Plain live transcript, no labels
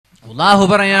അല്ലാഹു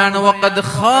പറയാണ് വഖദ്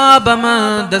ഖാബ മൻ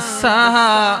ദസ്സാഹാ,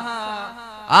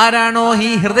 ആരാണോ ഈ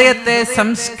ഹൃദയത്തെ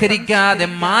സംസ്കരിക്കാതെ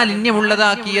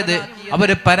മാലിന്യമുള്ളതാക്കിയത്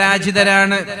അവര്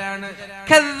പരാജിതരാണ്.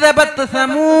 കദ്ദബത്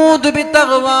സമൂദ്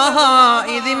ബിതഗ്വാഹാ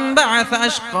ഇദിൻ ബഅസ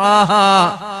അഷ്ഖാഹാ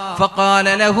ഫഖാല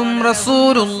ലഹും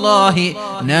റസൂലുള്ളാഹി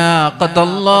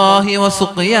നാഖതല്ലാഹി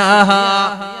വസുഖിയാഹാ.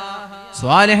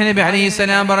 സ്വാലിഹ് നബി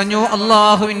അലൈഹിസ്സലാം പറഞ്ഞു,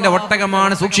 അല്ലാഹുവിന്റെ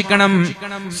ഒട്ടകമാണ്, സൂക്ഷിക്കണം.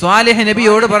 സ്വാലിഹ്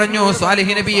നബിയോട് പറഞ്ഞു,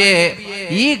 സ്വാലിഹ് നബിയെ,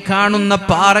 ഈ കാണുന്ന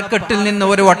പാറക്കെട്ടിൽ നിന്ന്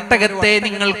ഒരു ഒട്ടകത്തെ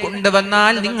നിങ്ങൾ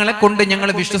കൊണ്ടുവന്നാൽ നിങ്ങളെ കൊണ്ട് ഞങ്ങൾ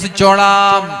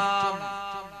വിശ്വസിച്ചോളാം.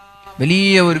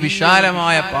 വലിയ ഒരു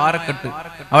വിശാലമായ പാറക്കെട്ട്,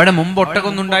 അവിടെ മുമ്പ്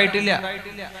ഒട്ടകമൊന്നും ഉണ്ടായിട്ടില്ല.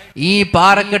 ഈ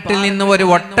പാറക്കെട്ടിൽ നിന്ന് ഒരു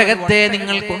ഒട്ടകത്തെ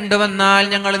നിങ്ങൾ കൊണ്ടുവന്നാൽ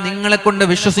ഞങ്ങൾ നിങ്ങളെ കൊണ്ട്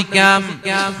വിശ്വസിക്കാം.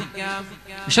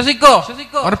 വിശ്വസിക്കോ?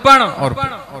 ഉറപ്പാണോ?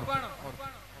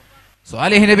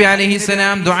 സ്വാലിഹ് നബി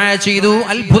അലൈഹിസ്സലാം ദുആ ചെയ്തു.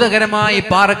 അത്ഭുതകരമായ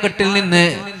പാറക്കെട്ടിൽ നിന്ന്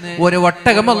ഒരു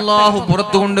ഒട്ടകം അല്ലാഹു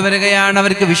പുറത്തു കൊണ്ടുവരികയാണ്.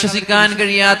 അവർക്ക് വിശ്വസിക്കാൻ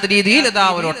കഴിയാത്ത രീതിയിൽ അതാ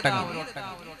ഒരു ഒട്ടകം.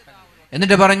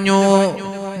 എന്നിട്ട് പറഞ്ഞു,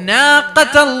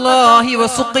 നാഖതല്ലാഹി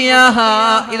വസുഖിയാഹാ,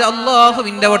 ഇത്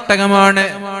അല്ലാഹുവിന്റെ ഒട്ടകമാണ്,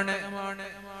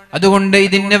 അതുകൊണ്ട്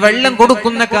ഇതിന് വെള്ളം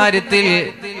കൊടുക്കുന്ന കാര്യത്തിൽ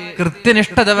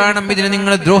കൃത്യനിഷ്ഠത വേണം, ഇതിനെ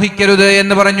നിങ്ങൾ ദ്രോഹിക്കരുത്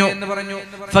എന്ന് പറഞ്ഞു.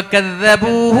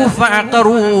 ഫകദ്ദബൂഹു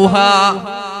ഫഅഖറൂഹാ,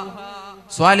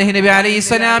 സ്വാലിഹ് നബി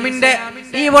അലൈഹിസ്സലാമിന്റെ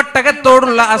ഈ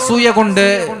ഒട്ടകത്തോടുള്ള അസൂയ കൊണ്ട്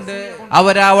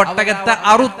അവരാ ഒട്ടകത്തെ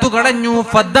അറുത്തു കളഞ്ഞു.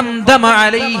 ഫദംദമ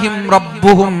അലൈഹിം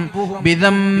റബ്ബുഹും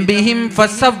ബിദംബിഹിം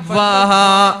ഫസവ്വാഹാ.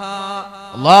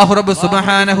 അല്ലാഹു റബ്ബ്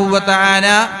സുബ്ഹാനഹു വ തആല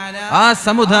ആ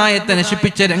സമുദായത്തെ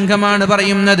നശിപ്പിച്ച രംഗമാണ്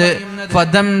പറയുന്നത്.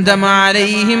 ഫദംദമ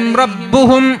അലൈഹിം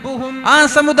റബ്ബുഹും, ആ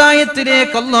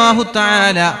സമുദായത്തിലേക്ക് അല്ലാഹു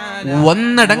തആല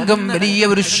ഒന്നടങ്കം വലിയ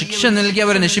ഒരു ശിക്ഷ നൽകി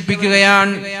അവരെ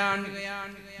നശിപ്പിക്കുകയാണ്.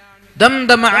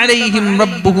 ദംദമ അലൈഹിം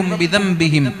റബ്ബുഹും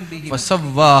ബിദംബിഹിം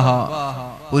ഫസവ്വാഹാ,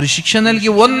 ഒരു ശിക്ഷ നൽകി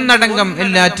ഒന്നടങ്കം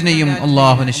എല്ലാറ്റിനെയും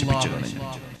അല്ലാഹു നശിപ്പിച്ചു.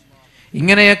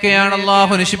 ഇങ്ങനെയൊക്കെയാണ്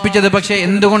അല്ലാഹു നശിപ്പിച്ചത്. പക്ഷെ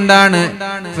എന്തുകൊണ്ടാണ്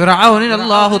ഫിർഔനിന്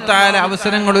അല്ലാഹു തആല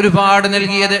അവസരങ്ങൾ ഒരുപാട്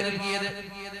നൽകിയത്?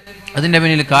 അതിന്റെ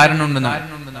പിന്നിൽ കാരണമുണ്ടെന്നാണ്.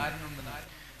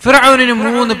 ഫിർഔനിന്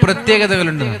 3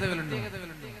 പ്രത്യേകതകളുണ്ട്.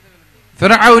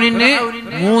 ഫിർഔനിന്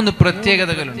 3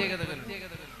 പ്രത്യേകതകളുണ്ട്.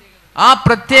 ആ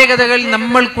പ്രത്യേകതകൾ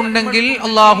നമ്മൾക്കുണ്ടെങ്കിൽ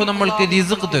അല്ലാഹു നമ്മൾക്ക്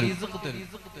റിസ്ക് തരും.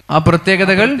 ആ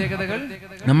പ്രത്യേകതകൾ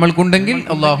നമ്മൾക്കുണ്ടെങ്കിൽ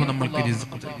അല്ലാഹു നമ്മൾക്ക്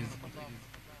റിസ്ക് തരും.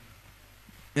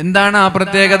 എന്താണ് ആ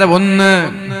പ്രത്യേകത? 1,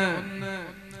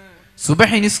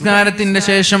 സുബഹി നിസ്കാരത്തിന്റെ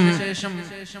ശേഷം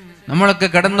നമ്മളൊക്കെ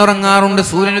കിടന്നുറങ്ങാറുണ്ട്.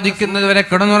 സൂര്യൻ ഉദിക്കുന്നത് വരെ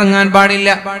കിടന്നുറങ്ങാൻ പാടില്ല.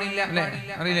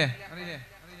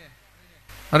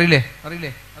 അറിയില്ലേ?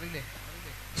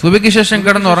 സുബഹിക്ക് ശേഷം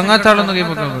കിടന്നുറങ്ങാത്ത ആളൊന്നും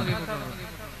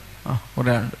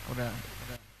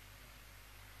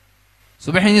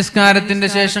സുബഹി നിസ്കാരത്തിന്റെ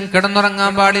ശേഷം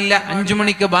കിടന്നുറങ്ങാൻ പാടില്ല. 5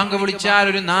 മണിക്ക് ബാങ്ക് വിളിച്ചാൽ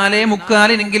ഒരു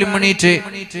 4:45 എണീറ്റ്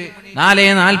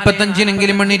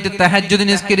 4:45 എണീറ്റ് തഹജ്ജുദ്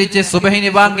നിസ്കരിച്ച് സുബഹി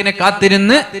ബാങ്കിനെ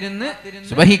കാത്തിരുന്ന്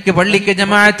സുബഹിക്ക് പള്ളിക്ക്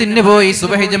ജമാഅത്തിന് പോയി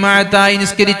സുബഹി ജമാഅത്തായി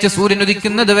നിസ്കരിച്ച് സൂര്യൻ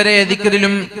ഉദിക്കുന്നത് വരെ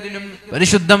ദിക്റിലും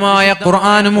പരിശുദ്ധമായ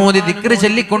ഖുർആനും ഓതി ദിക്ർ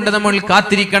ചൊല്ലിക്കൊണ്ട് നമ്മൾ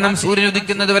കാത്തിരിക്കണം. സൂര്യൻ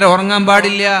ഉദിക്കുന്നത് വരെ ഉറങ്ങാൻ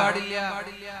പാടില്ല.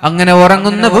 അങ്ങനെ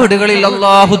ഉറങ്ങുന്ന വീടുകളിൽ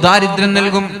അല്ലാഹു ദാരിദ്ര്യം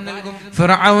നൽകും.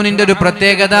 ഫിർഔനിന്റെ ഒരു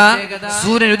പ്രത്യേകത,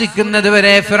 സൂര്യൻ ഉദിക്കുന്നത്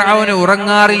വരെ ഫിർഔന്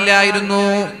ഉറങ്ങാറില്ലായിരുന്നു.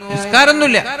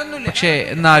 നിസ്കാരമൊന്നുമില്ല, പക്ഷേ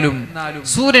എന്നാലും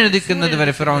സൂര്യൻ ഉദിക്കുന്നത്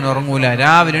വരെ ഫിർഔൻ ഉറങ്ങൂല.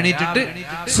 രാവിലെ എണീറ്റിട്ട്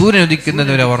സൂര്യൻ ഉദിക്കുന്നത്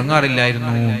വരെ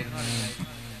ഉറങ്ങാറില്ലായിരുന്നു.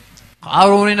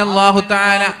 ഖാറൂനിന് അല്ലാഹു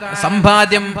തആല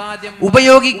സമ്പാദ്യം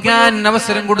ഉപയോഗിക്കാൻ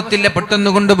അവസരം കൊടുത്തില്ല, പെട്ടെന്ന്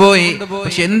കൊണ്ടുപോയി.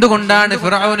 പക്ഷെ എന്തുകൊണ്ടാണ്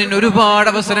ഫിർഔനിന് ഒരുപാട്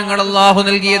അവസരങ്ങൾ അല്ലാഹു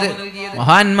നൽകിയത്?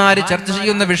 മഹാന്മാര് ചർച്ച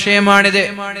ചെയ്യുന്ന വിഷയമാണിത്.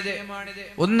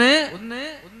 1,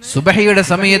 സുബഹിയുടെ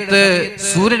സമയത്ത്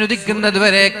സൂര്യൻ ഉദിക്കുന്നത്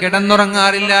വരെ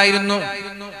കിടന്നുറങ്ങാറില്ലായിരുന്നു.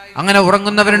 അങ്ങനെ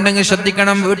ഉറങ്ങുന്നവരുണ്ടെങ്കിൽ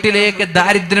ശ്രദ്ധിക്കണം, വീട്ടിലേക്ക്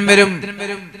ദാരിദ്ര്യം വരും.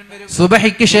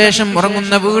 സുബഹിക്ക് ശേഷം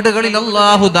ഉറങ്ങുന്ന വീടുകളിൽ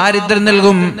അല്ലാഹു ദാരിദ്ര്യം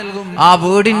നൽകും. ആ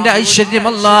വീടിന്റെ ഐശ്വര്യം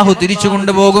അല്ലാഹു തിരിച്ചു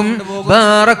കൊണ്ടുപോകും.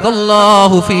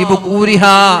 ബാറകല്ലാഹു ഫീ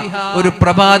ബുകൂരിഹാ, ഒരു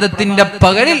പ്രഭാതത്തിന്റെ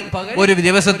പകലിൽ, ഒരു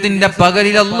ദിവസത്തിന്റെ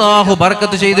പകലിൽ അല്ലാഹു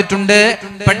ബർക്കത്ത് ചെയ്തിട്ടുണ്ട്.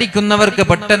 പഠിക്കുന്നവർക്ക്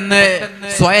പെട്ടെന്ന്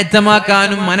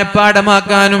സ്വായത്തമാക്കാനും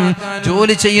മനപ്പാഠമാക്കാനും,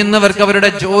 ജോലി ചെയ്യുന്നവർക്ക്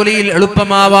അവരുടെ ജോലിയിൽ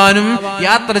എളുപ്പമാവാനും,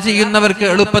 യാത്ര ചെയ്യുന്നവർക്ക്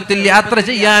എളുപ്പത്തിൽ യാത്ര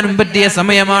ചെയ്യാനും പറ്റിയ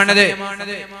സമയമാണത്.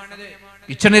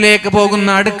 കിച്ചണിലേക്ക് പോകുന്ന,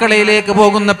 അടുക്കളയിലേക്ക്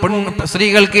പോകുന്ന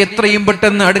സ്ത്രീകൾക്ക് എത്രയും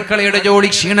പെട്ടെന്ന് അടുക്കളയുടെ ജോലി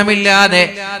ക്ഷീണമില്ലാതെ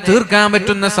തീർക്കാൻ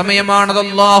പറ്റുന്ന സമയമാണത്.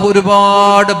 അല്ലാഹു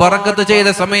ഒരുപാട് ബറക്കത്ത് ചെയ്ത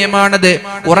സമയമാണത്.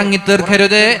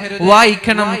 ഉറങ്ങിത്തീർക്കരുത്,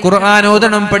 വായിക്കണം, ഖുർആൻ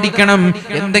ഓതണം, പഠിക്കണം,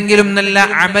 എന്തെങ്കിലും നല്ല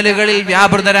അമലുകളിൽ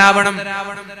വ്യാപൃതരാവണം.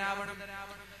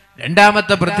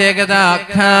 രണ്ടാമത്തെ പ്രത്യേകത,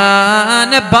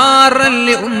 ഖാന ബാറൻ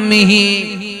ലി ഉമ്മിഹി,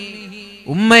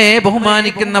 ഉമ്മയെ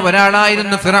ബഹുമാനിക്കുന്ന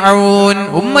ഒരാളായിരുന്നു ഫിർഔൻ.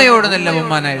 ഉമ്മയോട് നല്ല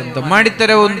ബഹുമാനായിരുന്നു.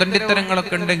 തമ്മാടിത്തരവും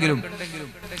തണ്ടിത്തരങ്ങളൊക്കെ ഉണ്ടെങ്കിലും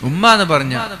ഉമ്മ എന്ന്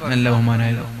പറഞ്ഞ നല്ല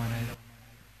ബഹുമാനായിരുന്നു.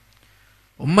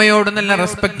 ഉമ്മയോട് നല്ല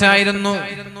റെസ്പെക്റ്റ് ആയിരുന്നു,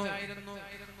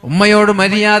 ഉമ്മയോട്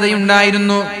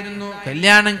മര്യാദയുണ്ടായിരുന്നു.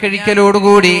 കല്യാണം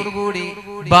കഴിക്കലോടുകൂടി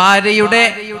ഭാര്യയുടെ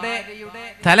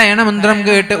തലയണമന്ത്രം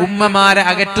കേട്ട് ഉമ്മമാരെ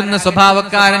അകറ്റുന്ന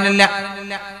സ്വഭാവക്കാരനല്ല.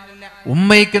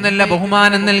 ഉമ്മയ്ക്ക് നല്ല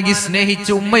ബഹുമാനം നൽകി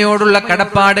സ്നേഹിച്ച് ഉമ്മയോടുള്ള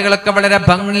കടപ്പാടുകളൊക്കെ വളരെ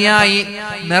ഭംഗിയായി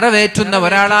നിറവേറ്റുന്ന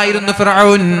ഒരാളായിരുന്നു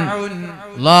ഫിർഔൻ.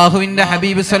 അല്ലാഹുവിന്റെ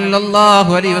ഹബീബ്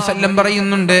സല്ലല്ലാഹു അലൈഹി വസല്ലം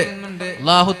പറയുന്നുണ്ട്,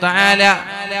 അല്ലാഹു തആല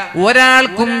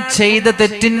ഒരാൾക്കും ചെയ്ത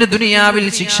തെറ്റിന് ദുനിയാവിൽ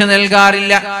ശിക്ഷ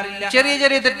നൽകാറില്ല. ചെറിയ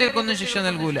ചെറിയ തെറ്റുകൾക്കൊന്നും ശിക്ഷ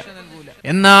നൽകൂല.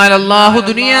 എന്നാൽ അല്ലാഹു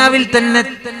ദുനിയാവിൽ തന്നെ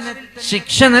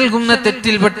ശിക്ഷ നൽകുന്ന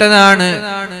തെറ്റിൽപ്പെട്ടതാണ്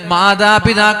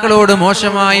മാതാപിതാക്കളോട്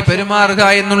മോശമായി പെരുമാറുക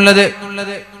എന്നുള്ളത്.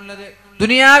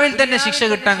 ദുനിയാവിൽ തന്നെ ശിക്ഷ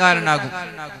കിട്ടാൻ കാരണമാകും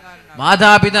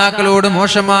മാതാപിതാക്കളോട്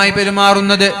മോശമായി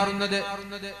പെരുമാറുന്നത്.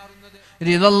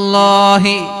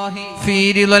 റിദല്ലാഹി ഫീ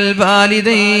റിദൽ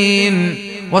വാലിദൈൻ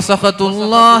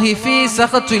വസഖത്തുല്ലാഹി ഫീ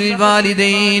സഖത്തുൽ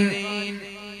വാലിദൈൻ.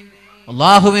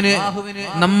 അല്ലാഹുവിന്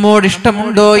നമ്മോട്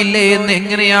ഇഷ്ടമുണ്ടോ ഇല്ലേ എന്ന്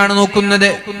എങ്ങനെയാണ് നോക്കുന്നത്?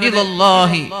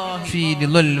 റിദല്ലാഹി ഫീ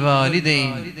റിദൽ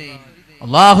വാലിദൈൻ.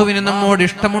 അല്ലാഹുവിന് നമ്മോട്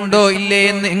ഇഷ്ടമുണ്ടോ ഇല്ലേ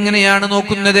എന്ന് എങ്ങനെയാണ്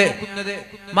നോക്കുന്നത്?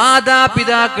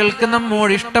 മാതാപിതാക്കൾക്ക്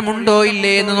നമ്മോട് ഇഷ്ടമുണ്ടോ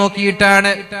ഇല്ലേ എന്ന്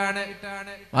നോക്കിയിട്ടാണ്.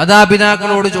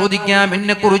 മാതാപിതാക്കളോട് ചോദിക്കാം,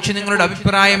 എന്നെ കുറിച്ച് നിങ്ങളുടെ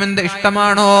അഭിപ്രായം എന്താ?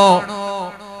 ഇഷ്ടമാണോ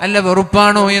അല്ല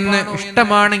വെറുപ്പാണോ എന്ന്.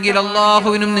 ഇഷ്ടമാണെങ്കിൽ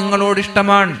അല്ലാഹുവിനും നിങ്ങളോട്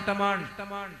ഇഷ്ടമാണ്.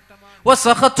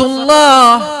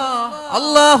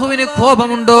 അല്ലാഹുവിന്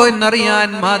കോപമുണ്ടോ എന്നറിയാൻ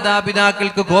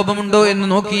മാതാപിതാക്കൾക്ക് കോപമുണ്ടോ എന്ന്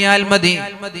നോക്കിയാൽ മതി.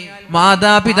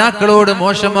 മാതാപിതാക്കളോട്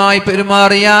മോശമായി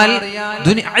പെരുമാറിയാൽ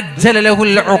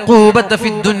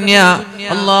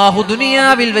അല്ലാഹു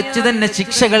ദുനിയാവിൽ വെച്ച് തന്നെ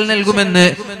ശിക്ഷകൾ നൽകുമെന്ന്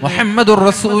മുഹമ്മദുർ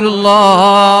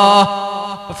റസൂലുള്ളാഹ്.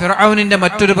 ഫിർഔനിന്റെ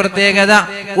മറ്റൊരു പ്രത്യേകത,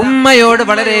 ഉമ്മയോട്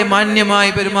വളരെ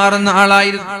മാന്യമായി പെരുമാറുന്ന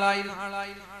ആളായിരുന്നു.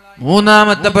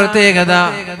 മൂന്നാമത്തെ പ്രത്യേകത,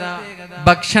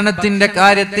 ഭക്ഷണത്തിന്റെ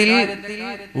കാര്യത്തിൽ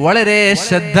വളരെ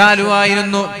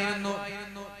ശ്രദ്ധാലുവായിരുന്നു.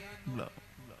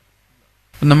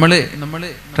 നമ്മള്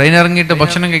ട്രെയിൻ ഇറങ്ങിയിട്ട്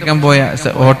ഭക്ഷണം കഴിക്കാൻ പോയ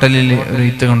ഹോട്ടലിൽ ഒരു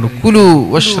ഇത്ത് കണ്ടു, കുലു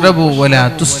വഷ്റബു വലാ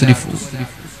തുസ്രിഫു.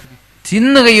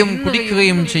 തിന്നുകയും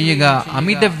കുടിക്കുകയും ചെയ്യുക,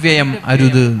 അമിതവ്യയം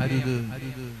അരുത്.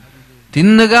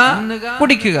 തിന്നുക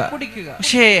കുടിക്കുക,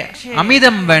 പക്ഷേ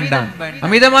അമിതം വേണ്ട.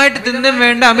 അമിതമായിട്ട് തിന്നും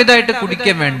വേണ്ട, അമിതമായിട്ട്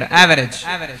കുടിക്കാൻ വേണ്ട, ആവറേജ്.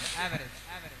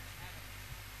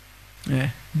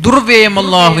 ദുർവ്യയം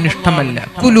അല്ലാഹുവിന് ഇഷ്ടമല്ല.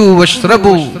 കുലു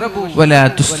വഷ്റബു വലാ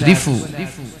തുസ്രിഫു.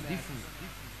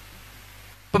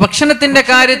 ഭക്ഷണത്തിന്റെ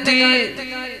കാര്യത്തിൽ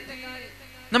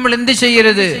നമ്മൾ എന്ത്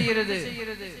ചെയ്യരുത്?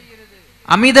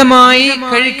 അമിതമായി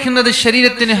കഴിക്കുന്നത്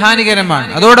ശരീരത്തിന് ഹാനികരമാണ്.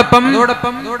 അതോടൊപ്പം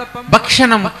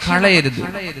ഭക്ഷണം കളയരുത്.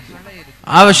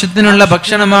 ആവശ്യത്തിനുള്ള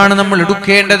ഭക്ഷണമാണ് നമ്മൾ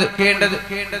എടുക്കേണ്ടത്.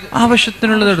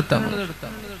 ആവശ്യത്തിനുള്ളത് എടുത്താൽ മതി.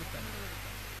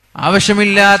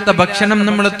 ആവശ്യമില്ലാത്ത ഭക്ഷണം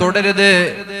നമ്മൾ തുടരുത്.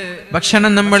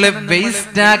 ഭക്ഷണം നമ്മൾ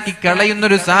വേസ്റ്റ് ആക്കി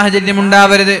കളയുന്നൊരു സാഹചര്യം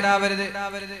ഉണ്ടാവരുത്.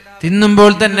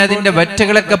 തിന്നുമ്പോൾ തന്നെ അതിന്റെ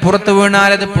വറ്റകളൊക്കെ പുറത്തു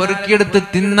വീണാൽ അത് പെറുക്കിയെടുത്ത്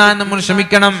തിന്നാൻ നമ്മൾ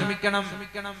ശ്രമിക്കണം.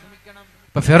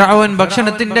 ഫിർഔൻ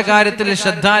ഭക്ഷണത്തിന്റെ കാര്യത്തിൽ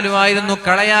ശ്രദ്ധാലുവായിരുന്നു,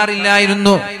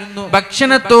 കളയാറില്ലായിരുന്നു.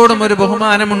 ഭക്ഷണത്തോടും ഒരു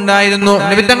ബഹുമാനമുണ്ടായിരുന്നു.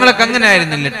 നബിതങ്ങളൊക്കെ അങ്ങനെ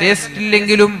ആയിരുന്നില്ല. ടേസ്റ്റ്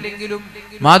ഇല്ലെങ്കിലും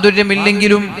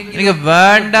മാധുര്യമില്ലെങ്കിലും എനിക്ക്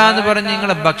വേണ്ട എന്ന് പറഞ്ഞ്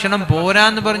നിങ്ങളെ ഭക്ഷണം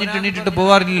പോരാന്ന് പറഞ്ഞിട്ട് എണീറ്റിട്ട്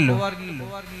പോവാറില്ലല്ലോ.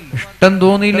 ഇഷ്ടം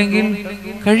തോന്നിയില്ലെങ്കിൽ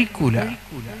കഴിക്കൂല.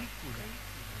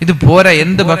 ഇത് പോരാ,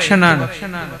 എന്ത് ഭക്ഷണാണ്,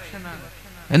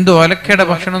 എന്തോ ഒലക്കയുടെ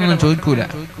ഭക്ഷണം ഒന്നും ചോദിക്കൂല.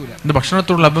 ഇത്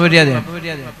ഭക്ഷണത്തോടുള്ള അപമര്യാദയാണ്.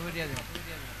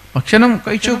 ഭക്ഷണം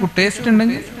കഴിച്ചു നോക്കൂ, ടേസ്റ്റ്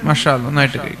ഉണ്ടെങ്കിൽ മാഷാ അല്ലാഹ്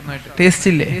നന്നായിട്ട് കഴിക്കും. ടേസ്റ്റ്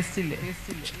ഇല്ലേ?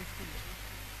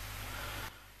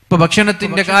 ഇപ്പൊ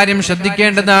ഭക്ഷണത്തിന്റെ കാര്യം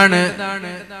ശ്രദ്ധിക്കേണ്ടതാണ്.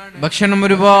 ഭക്ഷണം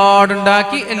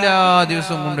ഒരുപാടുണ്ടാക്കി എല്ലാ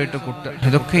ദിവസവും കൊണ്ടുപോയിട്ട് കുട്ടുക,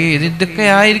 ഇതൊക്കെ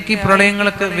ആയിരിക്കും ഈ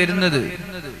പ്രളയങ്ങളൊക്കെ വരുന്നത്.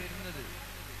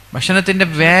 ഭക്ഷണത്തിന്റെ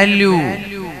വാല്യൂ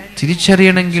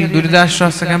തിരിച്ചറിയണമെങ്കിൽ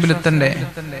ദുരിതാശ്വാസ ക്യാമ്പിൽ എത്തണ്ടേ?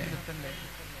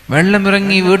 വെള്ളം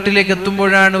ഇറങ്ങി വീട്ടിലേക്ക്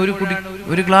എത്തുമ്പോഴാണ്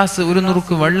ഒരു ഗ്ലാസ്, ഒരു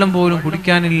നുറുക്ക് വെള്ളം പോലും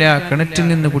കുടിക്കാനില്ല. കിണറ്റിൽ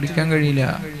നിന്ന് കുടിക്കാൻ കഴിയില്ല,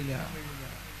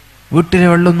 വീട്ടിലെ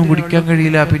വെള്ളമൊന്നും കുടിക്കാൻ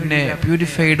കഴിയില്ല. പിന്നെ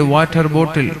പ്യൂരിഫൈഡ് വാട്ടർ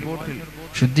ബോട്ടിൽ,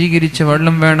 ശുദ്ധീകരിച്ച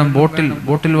വെള്ളം വേണം.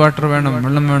 ബോട്ടിൽ വാട്ടർ വേണം,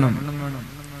 വെള്ളം വേണം.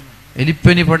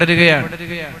 എലിപ്പനി പടരുകയാണ്.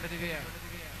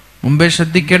 മുമ്പേ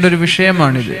ശ്രദ്ധിക്കേണ്ട ഒരു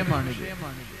വിഷയമാണിത്.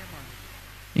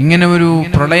 ഇങ്ങനെ ഒരു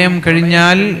പ്രളയം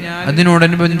കഴിഞ്ഞാൽ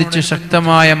അതിനോടനുബന്ധിച്ച്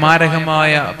ശക്തമായ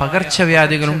മാരകമായ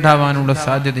പകർച്ചവ്യാധികൾ ഉണ്ടാവാനുള്ള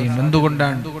സാധ്യതയുണ്ട്.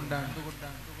 എന്തുകൊണ്ടാണ്?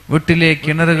 വീട്ടിലെ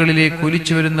കിണറുകളിലേക്ക്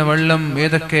ഒലിച്ചു വരുന്ന വെള്ളം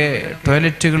ഏതൊക്കെ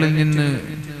ടോയ്ലറ്റുകളിൽ നിന്ന്,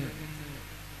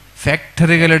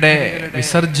 ഫാക്ടറികളുടെ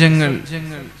വിസർജ്യങ്ങൾ,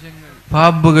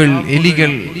 പാമ്പുകൾ,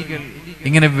 എലികൾ,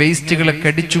 ഇങ്ങനെ വേസ്റ്റുകളൊക്കെ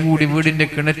അടിച്ചുകൂടി വീടിന്റെ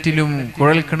കിണറ്റിലും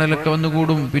കുഴൽക്കിണലൊക്കെ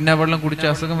വന്നുകൂടും. പിന്നെ വെള്ളം കുടിച്ച്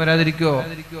അസുഖം വരാതിരിക്കോ?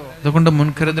 അതുകൊണ്ട്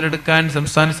മുൻകരുതലെടുക്കാൻ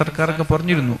സംസ്ഥാന സർക്കാരൊക്കെ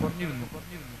പറഞ്ഞിരുന്നു.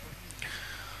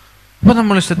 അപ്പൊ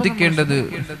നമ്മൾ ശ്രദ്ധിക്കേണ്ടത്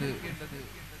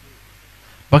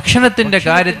ഭക്ഷണത്തിന്റെ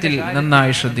കാര്യത്തിൽ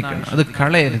നന്നായി ശ്രദ്ധിക്കണം. അത്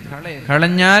കളയരുത്.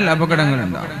 കളഞ്ഞാൽ അപകടങ്ങൾ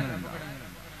ഉണ്ടാവും.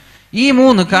 ഈ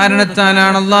 3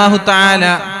 കാരണത്താലാണ് അല്ലാഹു തആല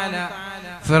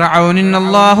ഫിർഔനിന്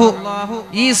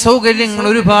ഈ സൗകര്യങ്ങൾ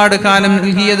ഒരുപാട് കാലം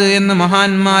നൽകിയത് എന്ന്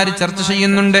മഹാന്മാര് ചർച്ച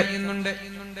ചെയ്യുന്നുണ്ട്.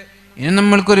 ഇനി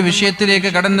നമ്മൾക്കൊരു വിഷയത്തിലേക്ക്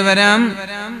കടന്നു വരാം.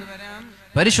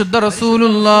 പരിശുദ്ധ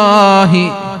റസൂലുള്ളാഹി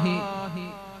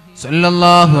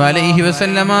സ്വല്ലല്ലാഹു അലൈഹി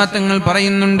വസല്ലമ തങ്ങൾ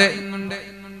പറയുന്നുണ്ട്,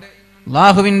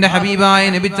 അല്ലാഹുവിന്റെ ഹബീബായ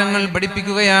നബി തങ്ങൾ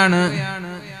പഠിപ്പിക്കുകയാണ്,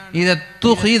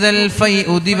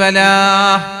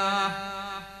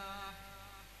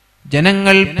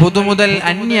 ജനങ്ങൾ പൊതുമുതൽ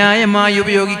അന്യായമായി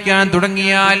ഉപയോഗിക്കാൻ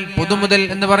തുടങ്ങിയാൽ, പൊതുമുതൽ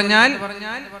എന്ന് പറഞ്ഞാൽ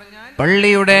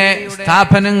പള്ളിയുടെ,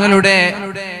 സ്ഥാപനങ്ങളുടെ,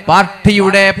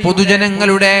 പാർട്ടിയുടെ,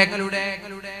 പൊതുജനങ്ങളുടെ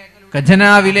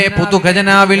ഖജനാവിലെ, പൊതു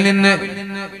ഖജനാവിൽ നിന്ന്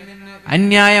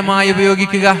അന്യായമായി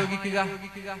ഉപയോഗിക്കുക,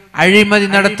 അഴിമതി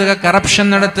നടത്തുക, കറപ്ഷൻ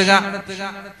നടത്തുക.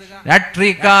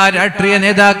 രാഷ്ട്രീയ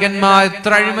നേതാക്കന്മാർ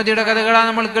എത്ര അഴിമതിയുടെ കഥകളാണ്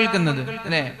നമ്മൾ കേൾക്കുന്നത്,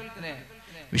 അല്ലെ?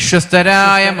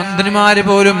 വിശ്വസ്തരായ മന്ത്രിമാര്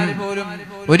പോലും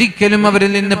ഒരിക്കലും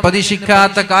അവരിൽ നിന്ന്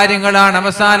പ്രതീക്ഷിക്കാത്ത കാര്യങ്ങളാണ്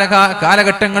അവസാന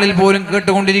കാലഘട്ടങ്ങളിൽ പോലും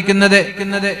കേട്ടുകൊണ്ടിരിക്കുന്നത്.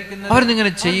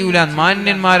 അവരിങ്ങനെ ചെയ്യൂല.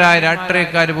 മാന്യന്മാരായ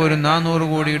രാഷ്ട്രീയക്കാർ പോലും 400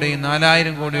 കോടിയുടെയും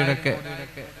 4000 കോടിയുടെ ഒക്കെ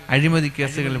അഴിമതി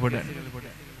കേസുകളിൽ പെടുക.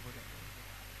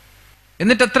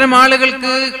 എന്നിട്ട് അത്തരം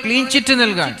ആളുകൾക്ക് ക്ലീൻ ചിറ്റ്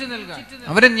നൽകാൻ,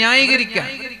 അവരെ ന്യായീകരിക്കാൻ,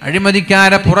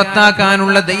 അഴിമതിക്കാരെ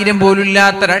പുറത്താക്കാനുള്ള ധൈര്യം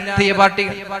പോലുമില്ലാത്ത രാഷ്ട്രീയ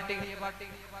പാർട്ടികൾ.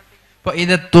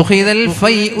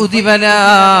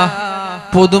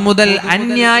 പൊതുമുതൽ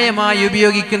അന്യായമായി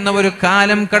ഉപയോഗിക്കുന്ന ഒരു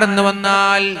കാലം കടന്നു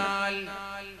വന്നാൽ,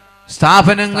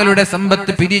 സ്ഥാപനങ്ങളുടെ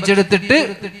സമ്പത്ത് പിരിച്ചെടുത്തിട്ട്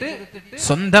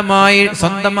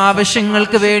സ്വന്തം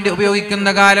ആവശ്യങ്ങൾക്ക് വേണ്ടി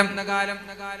ഉപയോഗിക്കുന്ന കാലം,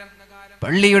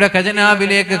 പള്ളിയുടെ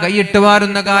ഖജനാവിലേക്ക് കൈയിട്ട്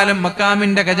വാരുന്ന കാലം,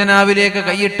 മക്കാമിന്റെ ഖജനാവിലേക്ക്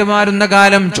കൈയിട്ട് വാരുന്ന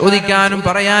കാലം, ചോദിക്കാനും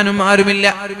പറയാനും ആരുമില്ല.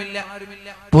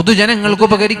 പൊതുജനങ്ങൾക്ക്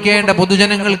ഉപകരിക്കേണ്ട,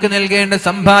 പൊതുജനങ്ങൾക്ക് നൽകേണ്ട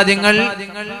സമ്പാദ്യങ്ങൾ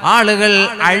ആളുകൾ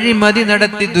അഴിമതി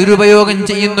നടത്തി ദുരുപയോഗം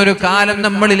ചെയ്യുന്നൊരു കാലം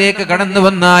നമ്മളിലേക്ക് കടന്നു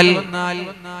വന്നാൽ,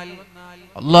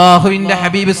 അല്ലാഹുവിന്റെ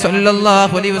ഹബീബ്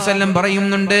സല്ലല്ലാഹു അലൈഹി വസല്ലം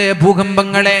പറയുന്നുണ്ട്,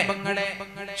 ഭൂകമ്പങ്ങളെ,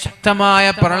 ശക്തമായ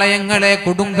പ്രളയങ്ങളെ,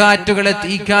 കൊടുങ്കാറ്റുകളെ,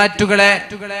 തീക്കാറ്റുകളെ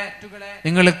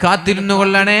നിങ്ങൾ കാത്തിരുന്നു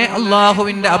കൊള്ളണേ,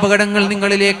 അല്ലാഹുവിന്റെ അപകടങ്ങൾ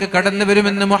നിങ്ങളിലേക്ക് കടന്നു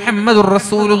വരുമെന്ന് മുഹമ്മദുർ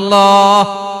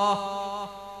റസൂലുള്ളാഹ്.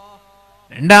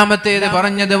 രണ്ടാമത്തേത്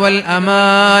പറഞ്ഞത് വൽ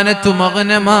അമാനത്തു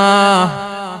മഗ്നമാ,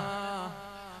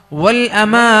 വൽ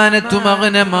അമാനത്തു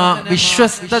മഗ്നമാ,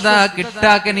 വിശ്വസ്തത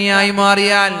കിട്ടാക്കനിയായി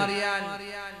മാറിയാൽ,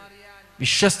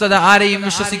 വിശ്വസ്തത ആരെയും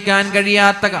വിശ്വസിക്കാൻ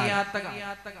കഴിയാത്ത കാലം,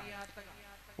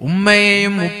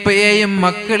 ഉമ്മയെയും ഉപ്പയെയും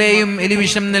മക്കളെയും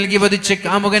എലിവിഷം നൽകി വധിച്ച്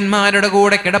കാമുകന്മാരുടെ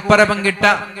കൂടെ കിടപ്പറ പങ്കിട്ട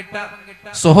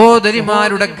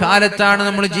സഹോദരിമാരുടെ കാലത്താണ്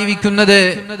നമ്മൾ ജീവിക്കുന്നത്.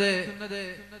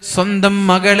 സ്വന്തം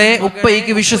മകളെ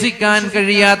ഉപ്പയ്ക്ക് വിശ്വസിക്കാൻ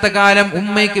കഴിയാത്ത കാലം,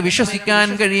 ഉമ്മയ്ക്ക് വിശ്വസിക്കാൻ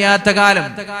കഴിയാത്ത കാലം,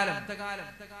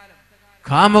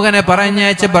 കാമുകനെ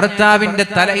പറഞ്ഞയച്ച് ഭർത്താവിന്റെ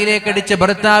തലയിലേക്കടിച്ച്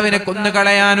ഭർത്താവിനെ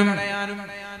കൊന്നുകളയാനും,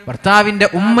 ഭർത്താവിന്റെ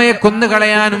ഉമ്മയെ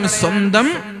കൊന്നുകളയാനും, സ്വന്തം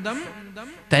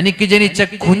തനിക്ക് ജനിച്ച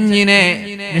കുഞ്ഞിനെ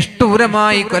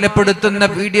നിഷ്ഠൂരമായി കൊലപ്പെടുത്തുന്ന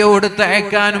വീഡിയോ എടുത്ത്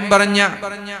അയക്കാനും പറഞ്ഞ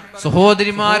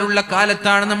സഹോദരിമാരുള്ള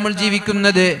കാലത്താണ് നമ്മൾ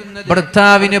ജീവിക്കുന്നത്.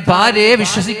 ഭർത്താവിന് ഭാര്യയെ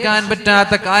വിശ്വസിക്കാൻ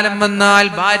പറ്റാത്ത കാലം വന്നാൽ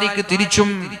ഭാര്യയ്ക്ക് തിരിച്ചും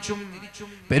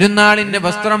പെരുന്നാളിന്റെ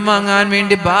വസ്ത്രം വാങ്ങാൻ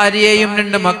വേണ്ടി ഭാര്യയെയും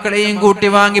 2 മക്കളെയും കൂട്ടി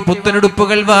വാങ്ങി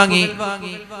പുത്തനുടുപ്പുകൾ വാങ്ങി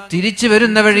തിരിച്ചു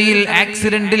വരുന്ന വഴിയിൽ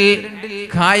ആക്സിഡന്റിൽ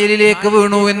കായലിലേക്ക്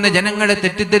വീണു എന്ന് ജനങ്ങളെ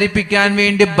തെറ്റിദ്ധരിപ്പിക്കാൻ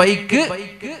വേണ്ടി ബൈക്ക്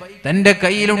തന്റെ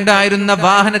കയ്യിലുണ്ടായിരുന്ന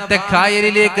വാഹനത്തെ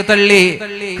കായലിലേക്ക് തള്ളി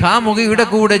കാമുകിയുടെ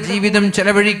കൂടെ ജീവിതം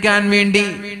ചെലവഴിക്കാൻ വേണ്ടി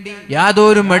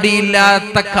യാതൊരു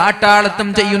മടിയില്ലാത്ത കാട്ടാളത്തം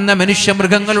ചെയ്യുന്ന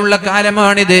മനുഷ്യമൃഗങ്ങളുള്ള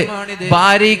കാലമാണിത്.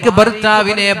 ഭാര്യയ്ക്ക്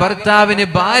ഭർത്താവിനെ, ഭർത്താവിന്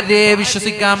ഭാര്യയെ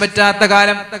വിശ്വസിക്കാൻ പറ്റാത്ത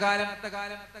കാലം.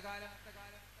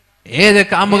 ഏത്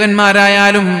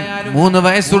കാമുകന്മാരായാലും 3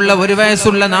 വയസ്സുള്ള, 1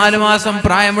 വയസ്സുള്ള, 4 മാസം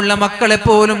പ്രായമുള്ള മക്കളെ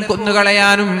പോലും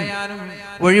കൊന്നുകളയാനും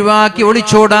ഒഴിവാക്കി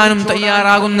ഒളിച്ചോടാനും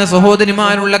തയ്യാറാകുന്ന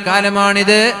സഹോദരിമാരുള്ള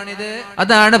കാലമാണിത്.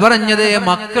 അതാണ് പറഞ്ഞത്,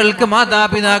 മക്കൾക്ക്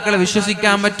മാതാപിതാക്കളെ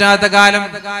വിശ്വസിക്കാൻ പറ്റാത്ത കാലം.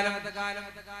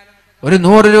 ഒരു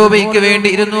 100 രൂപയ്ക്ക് വേണ്ടി,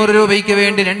 200 രൂപയ്ക്ക്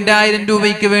വേണ്ടി, 2000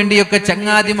 രൂപയ്ക്ക് വേണ്ടിയൊക്കെ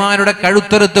ചങ്ങാതിമാരുടെ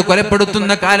കഴുത്തെറുത്ത്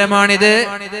കൊലപ്പെടുത്തുന്ന കാലമാണിത്.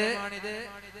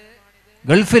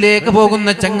 ഗൾഫിലേക്ക് പോകുന്ന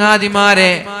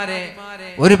ചങ്ങാതിമാരെ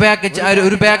ഒരു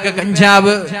പാക്ക്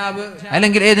കഞ്ചാവ്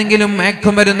അല്ലെങ്കിൽ ഏതെങ്കിലും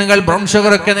മയക്കുമരുന്നുകൾ, ബ്രൗൺ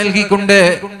ഷുഗർ ഒക്കെ നൽകിക്കൊണ്ട്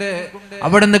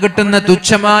അവിടുന്ന് കിട്ടുന്ന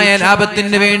തുച്ഛമായ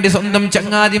ലാഭത്തിന് വേണ്ടി സ്വന്തം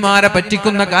ചങ്ങാതിമാരെ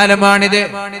പറ്റിക്കുന്ന കാലമാണിത്.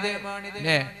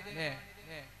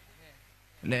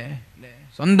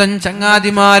 സ്വന്തം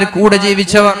ചങ്ങാതിമാർ കൂടെ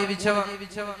ജീവിച്ചവർ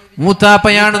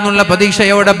മൂത്താപ്പയാണെന്നുള്ള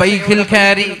പ്രതീക്ഷയോടെ ബൈക്കിൽ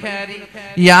കയറി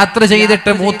യാത്ര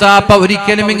ചെയ്തിട്ട് മൂത്താപ്പ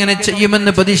ഒരിക്കലും ഇങ്ങനെ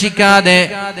ചെയ്യുമെന്ന് പ്രതീക്ഷിക്കാതെ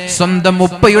സ്വന്തം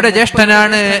ഉപ്പയുടെ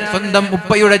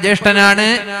ജ്യേഷ്ഠനാണ്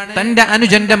തന്റെ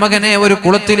അനുജന്റെ മകനെ ഒരു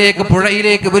കുളത്തിലേക്ക്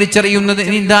പുഴയിലേക്ക് വലിച്ചെറിയുന്നത്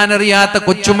നീന്താനറിയാത്ത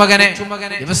കൊച്ചുമകനെ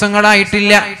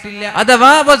ദിവസങ്ങളായിട്ടില്ല.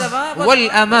 അഥവാ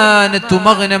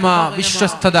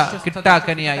വിശ്വസ്തത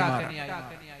കിട്ടാക്കനിയായി മാറി.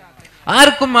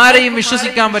 ആർക്കും ആരെയും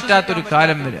വിശ്വസിക്കാൻ പറ്റാത്തൊരു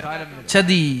കാലം വരെ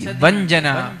ചതി, വഞ്ചന,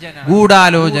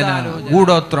 ഗൂഢാലോചന,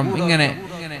 ഗൂഢോത്രം, ഇങ്ങനെ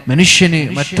മനുഷ്യന്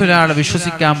മറ്റൊരാളെ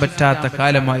വിശ്വസിക്കാൻ പറ്റാത്ത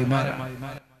കാലമായി മാറി.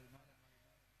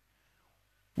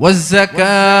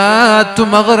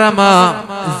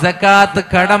 സകാത്ത്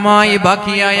കടമായി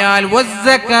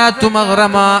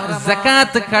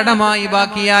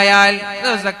ബാക്കിയായാൽ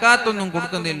സകാത്തൊന്നും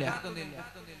കൊടുക്കുന്നില്ല.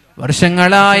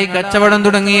 വർഷങ്ങളായി കച്ചവടം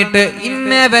തുടങ്ങിയിട്ട്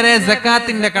ഇന്നേ വരെ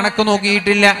സകാത്തിന്റെ കണക്ക്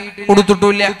നോക്കിയിട്ടില്ല,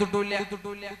 കൊടുത്തിട്ടില്ല.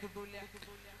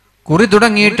 കുറി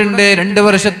തുടങ്ങിയിട്ടുണ്ട്, 2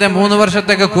 വർഷത്തെ 3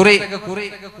 വർഷത്തൊക്കെ കുറി.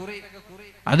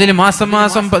 അതിൽ മാസം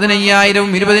 15,000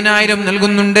 20,000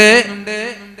 നൽകുന്നുണ്ട്.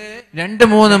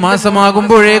 2-3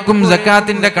 മാസമാകുമ്പോഴേക്കും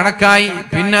സക്കാത്തിന്റെ കണക്കായി.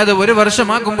 പിന്നെ അത് 1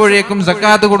 വർഷമാകുമ്പോഴേക്കും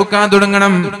സക്കാത്ത് കൊടുക്കാൻ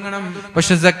തുടങ്ങണം.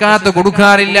 പക്ഷെ സക്കാത്ത്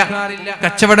കൊടുക്കാറില്ല.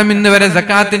 കച്ചവടം ഇന്ന് വരെ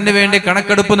സക്കാത്തിന് വേണ്ടി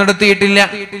കണക്കെടുപ്പ് നടത്തിയിട്ടില്ല.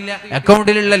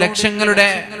 അക്കൗണ്ടിലുള്ള ലക്ഷങ്ങളുടെ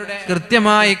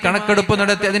കൃത്യമായി കണക്കെടുപ്പ്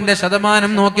നടത്തി അതിന്റെ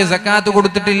ശതമാനം നോക്കി സക്കാത്ത്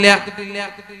കൊടുത്തിട്ടില്ല.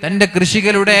 തന്റെ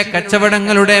കൃഷികളുടെ,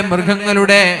 കച്ചവടങ്ങളുടെ,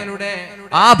 മൃഗങ്ങളുടെ,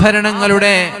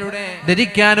 ആഭരണങ്ങളുടെ,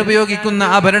 ധരിക്കാൻ ഉപയോഗിക്കുന്ന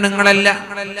ആഭരണങ്ങളല്ല,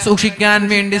 സൂക്ഷിക്കാൻ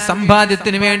വേണ്ടി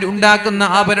സമ്പാദ്യത്തിന് വേണ്ടി ഉണ്ടാക്കുന്ന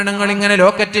ആഭരണങ്ങൾ ഇങ്ങനെ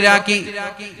ലോക്കറ്റിലാക്കി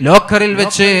ലോക്കറിൽ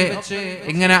വെച്ച്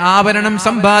ഇങ്ങനെ ആഭരണം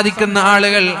സമ്പാദിക്കുന്ന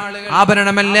ആളുകൾ,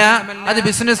 ആഭരണമല്ല അത്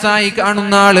ബിസിനസ്സായി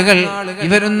കാണുന്ന ആളുകൾ,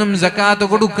 ഇവരൊന്നും സകാത്ത്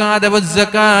കൊടുക്കാതെ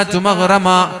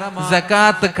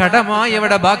സകാത്ത് കടമായി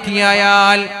അവിടെ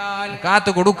ബാക്കിയായാൽ,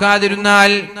 സകാത്ത്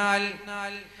കൊടുക്കാതിരുന്നാൽ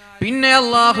പിന്നെ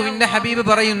അല്ലാഹുവിന്റെ ഹബീബ്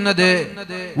പറയുന്നത്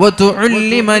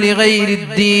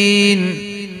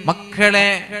മക്കളെ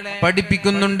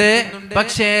പഠിപ്പിക്കുന്നുണ്ട്,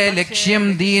 പക്ഷേ ലക്ഷ്യം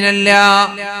ദീനല്ല.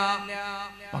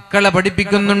 മക്കളെ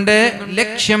പഠിപ്പിക്കുന്നുണ്ട്,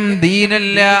 ലക്ഷ്യം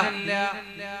ദീനല്ല.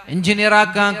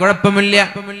 എഞ്ചിനീയറാക്കാം കുഴപ്പമില്ല,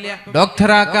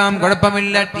 ഡോക്ടറാക്കാം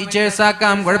കുഴപ്പമില്ല,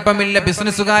 ടീച്ചേഴ്സാക്കാം കുഴപ്പമില്ല,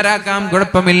 ബിസിനസ്സുകാരാക്കാം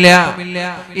കുഴപ്പമില്ല,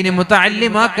 ഇനി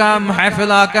മുതഅല്ലിമാക്കാം,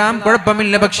 ഹാഫിളാക്കാം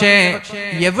കുഴപ്പമില്ല. പക്ഷേ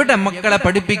എവിടെ മക്കളെ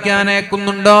പഠിപ്പിക്കാൻ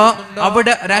അയക്കുന്നുണ്ടോ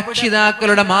അവിടെ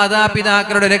രക്ഷിതാക്കളുടെ,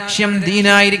 മാതാപിതാക്കളുടെ ലക്ഷ്യം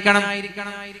ദീനായിരിക്കണം.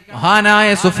 മഹാനായ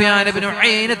സുഫിയാൻ ഇബ്നു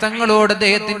ഉയൈന തങ്ങളോട്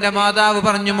അദ്ദേഹത്തിന്റെ മാതാവ്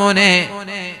പറഞ്ഞു, മോനെ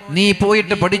നീ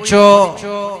പോയിട്ട്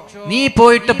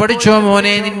പഠിച്ചോ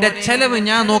മോനെ, നിന്റെ ചെലവ്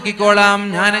ഞാൻ നോക്കിക്കോളാം.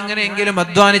 ഞാൻ എങ്ങനെയെങ്കിലും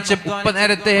അധ്വാനിച്ച് ഉപ്പ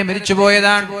നേരത്തെ മരിച്ചു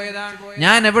പോയതാണ്,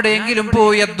 ഞാൻ എവിടെയെങ്കിലും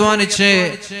പോയി അധ്വാനിച്ച്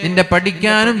നിന്റെ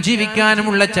പഠിക്കാനും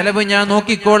ജീവിക്കാനുമുള്ള ചെലവ് ഞാൻ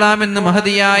നോക്കിക്കോളാം എന്ന്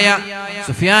മഹദിയായ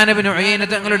സുഫിയാൻ ഇബ്നു ഉയൈന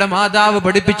തങ്ങളുടെ മാതാവ്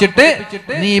പഠിപ്പിച്ചിട്ട്,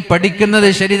 നീ പഠിക്കുന്നത്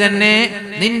ശരി തന്നെ,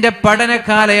 നിന്റെ പഠന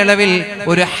കാലയളവിൽ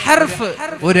ഒരു ഹർഫ്,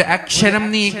 ഒരു അക്ഷരം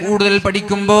നീ കൂടുതൽ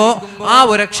പഠിക്കുമ്പോ ആ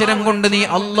ഒരു അക്ഷരം കൊണ്ട് നീ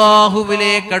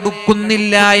അല്ലാഹുവിലേക്ക്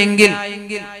അടുക്കുന്നില്ല എങ്കിൽ,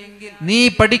 നീ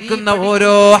പഠിക്കുന്ന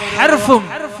ഓരോ ഹർഫും,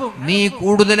 നീ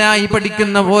കൂടുതലായി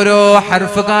പഠിക്കുന്ന ഓരോ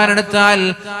ഹർഫ് കാരണത്താൽ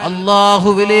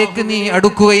അല്ലാഹുവിലേക്ക് നീ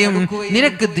അടുക്കുകയും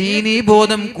നിനക്ക് ദീനീ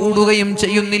ബോധം കൂടുകയും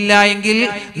ചെയ്യുന്നില്ല എങ്കിൽ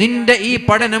നിന്റെ ഈ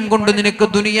പഠനം കൊണ്ട് നിനക്ക്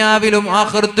ദുനിയാവിലും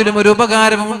ആഖിറത്തിലും ഒരു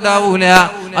ഉപകാരവും ഉണ്ടാവൂല.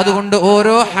 അതുകൊണ്ട്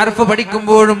ഓരോ ഹർഫ്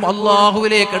പഠിക്കുമ്പോഴും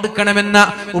അല്ലാഹുവിലേക്ക് അടുക്കണമെന്ന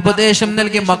ഉപദേശം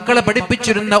നൽകി മക്കളെ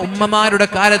പഠിപ്പിച്ചിരുന്ന ഉമ്മമാരുടെ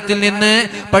കാലത്തിൽ നിന്ന്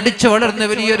പഠിച്ചു വളർന്ന്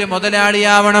വലിയൊരു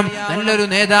മുതലാളിയാവണം, നല്ലൊരു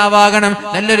നേതാവാകണം,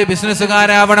 നല്ലൊരു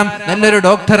ബിസിനസ്സുകാരാവണം, നല്ലൊരു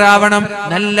ഡോക്ടറാവണം,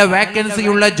 നല്ല വാക്കൻസി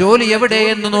ഉള്ള ജോലി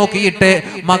എവിടെയെന്ന് നോക്കിയിട്ട്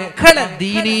മക്കളെ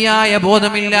ദീനിയായ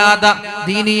ബോധമില്ലാതെ,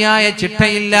 ദീനിയായ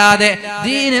ചിട്ടയില്ലാതെ,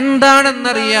 ദീൻ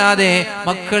എന്താണെന്നറിയാതെ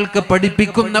മക്കൾക്ക്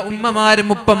പഠിപ്പിക്കുന്ന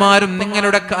ഉമ്മമാരും ഉപ്പമാരും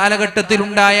നിങ്ങളുടെ കാലഘട്ടത്തിൽ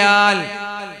ഉണ്ടായാൽ,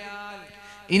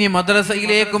 ഇനി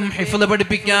മദ്രസയിലേക്കും ഹിഫ്ള്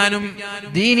പഠിപ്പിക്കാനും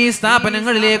ദീനീ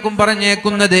സ്ഥാപനങ്ങളിലേക്കും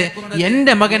പറഞ്ഞേക്കുന്നത്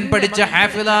എന്റെ മകൻ പഠിച്ച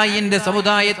ഹാഫിളായി എന്റെ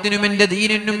സമുദായത്തിനും എന്റെ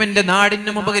ദീനിനും എന്റെ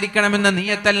നാടിനും ഉപകരിക്കണമെന്ന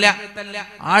നിയത്തല്ല.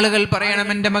 ആളുകൾ പറയണം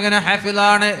എന്റെ മകൻ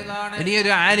ഹാഫിളാണ്,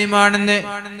 വലിയൊരു ആലിമാണെന്ന്.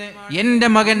 എന്റെ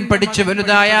മകൻ പഠിച്ച്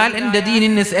വലുതായാൽ എന്റെ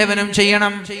ദീനിന് സേവനം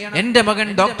ചെയ്യണം, എന്റെ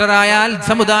മകൻ ഡോക്ടറായാൽ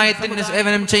സമുദായത്തിന്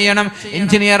സേവനം ചെയ്യണം,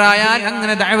 എഞ്ചിനീയർ ആയാൽ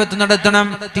അങ്ങനെ ദഅവത്ത് നടത്തണം,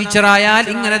 ടീച്ചറായാൽ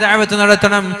ഇങ്ങനെ ദഅവത്ത്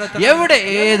നടത്തണം. എവിടെ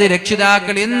ഏത്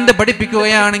രക്ഷിതാക്കൾ എന്ത്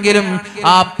പഠിപ്പിക്കുകയാണെങ്കിലും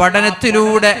ആ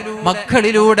പഠനത്തിലൂടെ,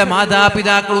 മക്കളിലൂടെ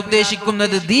മാതാപിതാക്കൾ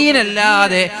ഉദ്ദേശിക്കുന്നത്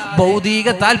ദീനല്ലാതെ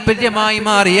ഭൗതിക താല്പര്യമായി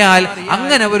മാറിയാൽ,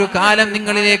 അങ്ങനെ ഒരു കാലം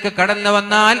നിങ്ങളിലേക്ക് കടന്നു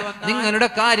വന്നാൽ നിങ്ങളുടെ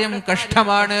കാര്യം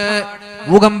കഷ്ടമാണ്.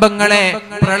 ഭൂകമ്പങ്ങളെ,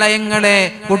 പ്രളയങ്ങളെ,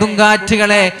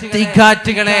 കൊടുങ്കാറ്റുകളെ,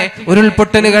 തീക്കാറ്റുകളെ,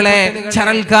 ഉരുൾപൊട്ടലുകളെ,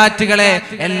 ചരൽക്കാറ്റുകളെ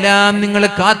എല്ലാം നിങ്ങൾ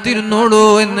കാത്തിരുന്നോളൂ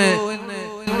എന്ന്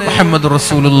മുഹമ്മദ്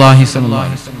റസൂലുള്ളാഹി സ്വല്ലല്ലാഹു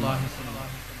അലൈഹി വസല്ലം.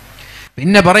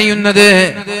 പിന്നെ പറയുന്നത്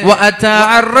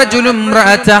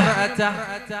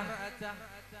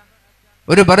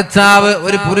ഒരു ഭർത്താവ്,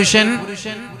 ഒരു പുരുഷൻ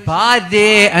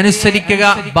ഭാര്യയെ അനുസരിക്കുക,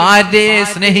 ഭാര്യയെ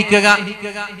സ്നേഹിക്കുക,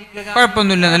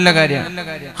 കുഴപ്പമൊന്നുമില്ല, നല്ല കാര്യമാണ്.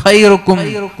 ഖൈറുക്കും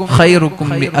ഖൈറുക്കും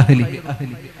ലിഅഹ്ലി,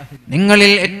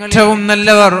 നിങ്ങളിൽ ഏറ്റവും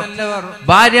നല്ലവർ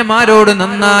ഭാര്യമാരോട്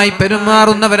നന്നായി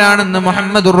പെരുമാറുന്നവരാണെന്ന്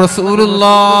മുഹമ്മദുർ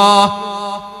റസൂലുള്ളാഹ്.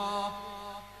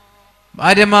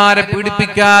 ഭാര്യമാരെ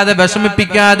പീഡിപ്പിക്കാതെ,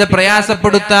 വിഷമിപ്പിക്കാതെ,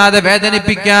 പ്രയാസപ്പെടുത്താതെ,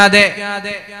 വേദനിപ്പിക്കാതെ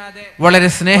വളരെ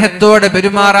സ്നേഹത്തോടെ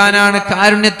പെരുമാറാനാണ്,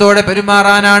 കാരുണ്യത്തോടെ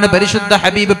പെരുമാറാനാണ് പരിശുദ്ധ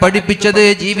ഹബീബ് പഠിപ്പിച്ചത്,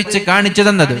 ജീവിച്ച് കാണിച്ചു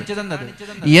തന്നത്.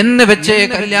 എന്ന് വെച്ച്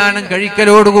കല്യാണം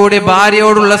കഴിക്കലോടുകൂടി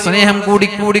ഭാര്യയോടുള്ള സ്നേഹം കൂടി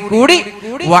കൂടി കൂടി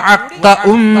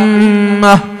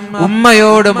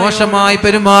ഉമ്മയോട് മോശമായി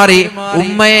പെരുമാറി,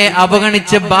 ഉമ്മയെ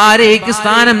അവഗണിച്ച് ഭാര്യയ്ക്ക്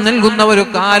സ്ഥാനം നൽകുന്ന ഒരു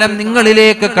കാലം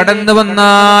നിങ്ങളിലേക്ക് കടന്നു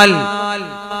വന്നാൽ,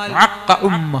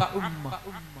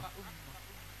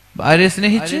 ഭാര്യയെ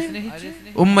സ്നേഹിച്ച്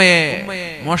ഉമ്മയെ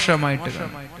മോശമായിട്ട്,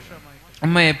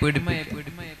 ഉമ്മയെ പീഡിപ്പിക്കും,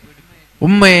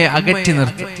 ഉമ്മയെ അകറ്റി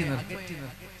നിർത്തി,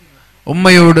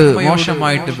 ഉമ്മയോട്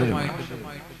മോശമായിട്ട് പെരുമാറും,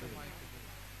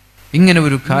 ഇങ്ങനെ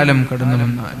ഒരു കാലം കടന്നു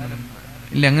വന്നാൽ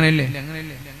ഇല്ല, അങ്ങനെയല്ലേ?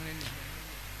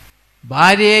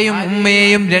 ഭാര്യയെയും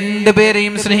ഉമ്മയെയും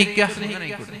രണ്ടുപേരെയും സ്നേഹിക്കുക.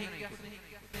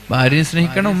 ഭാര്യയെ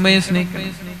സ്നേഹിക്കണം, ഉമ്മയെ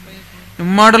സ്നേഹിക്കണം.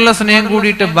 ഉമ്മാടുള്ള സ്നേഹം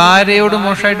കൂടിയിട്ട് ഭാര്യയോട്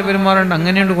മോശമായിട്ട് പെരുമാറണ്ട.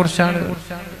 അങ്ങനെയുണ്ട് കുറച്ചാള്.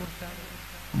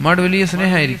 ഉമ്മാട് വലിയ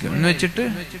സ്നേഹമായിരിക്കും എന്ന് വെച്ചിട്ട്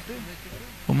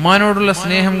ഉമ്മാനോടുള്ള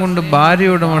സ്നേഹം കൊണ്ട്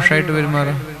ഭാര്യയോട് മോശമായിട്ട്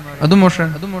പെരുമാറാം, അത്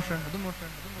മോശമാണ്.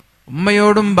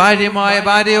 ഉമ്മയോടും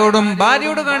ഭാര്യയോടും,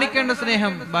 ഭാര്യയോട് കാണിക്കേണ്ട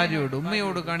സ്നേഹം ഭാര്യയോട്,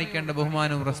 ഉമ്മയോട് കാണിക്കേണ്ട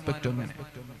ബഹുമാനവും റെസ്പെക്റ്റും. അങ്ങനെ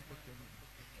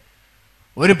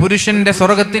ഒരു പുരുഷന്റെ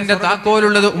സ്വർഗത്തിന്റെ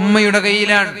താക്കോലുള്ളത് ഉമ്മയുടെ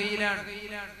കയ്യിലാണ്,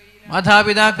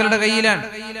 മാതാപിതാക്കളുടെ കയ്യിലാണ്.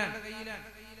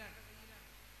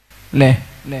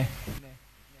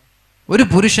 ഒരു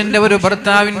പുരുഷന്റെ, ഒരു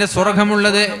ഭർത്താവിന്റെ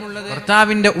സ്വർഗമുള്ളത്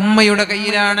ഭർത്താവിന്റെ ഉമ്മയുടെ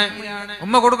കയ്യിലാണ്.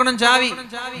 ഉമ്മ കൊടുക്കണം ചാവി,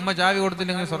 ഉമ്മ ചാവി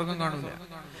കൊടുത്തില്ലെങ്കിൽ സ്വർഗം കാണൂല.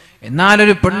 എന്നാൽ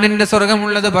ഒരു പെണ്ണിന്റെ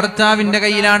സ്വർഗമുള്ളത് ഭർത്താവിന്റെ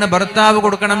കയ്യിലാണ്, ഭർത്താവ്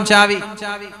കൊടുക്കണം ചാവി.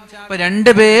 അപ്പൊ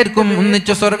രണ്ടുപേർക്കും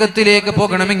ഒന്നിച്ച് സ്വർഗത്തിലേക്ക്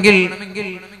പോകണമെങ്കിൽ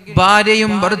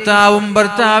ഭാര്യയും ഭർത്താവും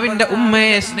ഭർത്താവിന്റെ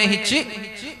ഉമ്മയെ സ്നേഹിച്ച്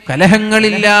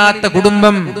കലഹങ്ങളില്ലാത്ത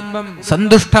കുടുംബം,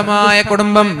 സന്തുഷ്ടമായ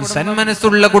കുടുംബം,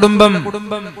 സന്മനസ്സുള്ള കുടുംബം,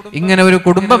 ഇങ്ങനെ ഒരു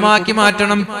കുടുംബമാക്കി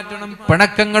മാറ്റണം.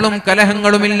 പിണക്കങ്ങളും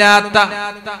കലഹങ്ങളുമില്ലാത്ത,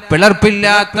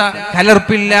 പിളർപ്പില്ലാത്ത,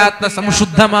 കലർപ്പില്ലാത്ത,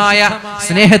 സംശുദ്ധമായ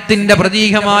സ്നേഹത്തിന്റെ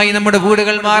പ്രതീകമായി നമ്മുടെ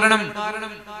വീടുകൾ മാറണം.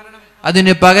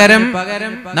 അതിന് പകരം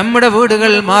നമ്മുടെ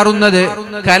വീടുകൾ മാറുന്നത്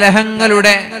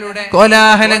കലഹങ്ങളുടെ,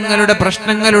 കോലാഹലങ്ങളുടെ,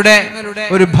 പ്രശ്നങ്ങളുടെ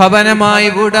ഒരു ഭവനമായി,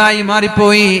 വീടായി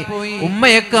മാറിപ്പോയി.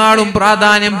 ഉമ്മയെക്കാളും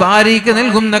പ്രാധാന്യം ഭാര്യയ്ക്ക്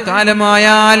നൽകുന്ന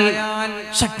കാലമായാൽ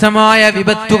ശക്തമായ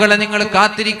വിപത്തുകളെ നിങ്ങൾ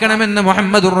കാത്തിരിക്കണമെന്ന്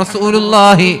മുഹമ്മദുർ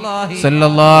റസൂലുള്ളാഹി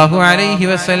സ്വല്ലല്ലാഹു അലൈഹി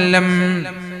വസല്ലം.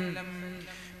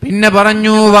 പിന്നെ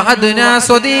പറഞ്ഞു വഅദ്നാ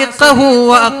സ്വദീഖഹു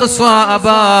വഅഖ്സാ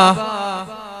അബാ,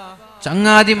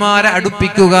 ചങ്ങാതിമാരെ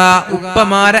അടുപ്പിക്കുക,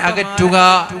 ഉപ്പമാരെ അകറ്റുക.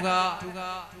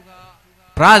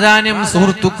 പ്രാധാന്യം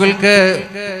സുഹൃത്തുക്കൾക്ക്.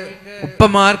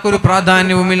 ഉപ്പമാർക്കൊരു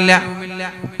പ്രാധാന്യവുമില്ല,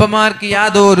 ഉപ്പമാർക്ക്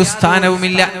യാതൊരു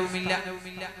സ്ഥാനവുമില്ല.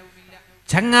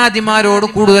 ചങ്ങാതിമാരോട്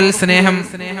കൂടുതൽ സ്നേഹം,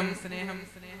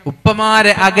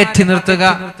 ഉപ്പമാരെ അകറ്റി നിർത്തുക.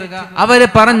 അവര്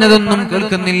പറഞ്ഞതൊന്നും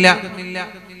കേൾക്കുന്നില്ല.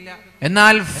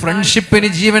 എന്നാൽ ഫ്രണ്ട്ഷിപ്പിന്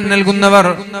ജീവൻ നൽകുന്നവർ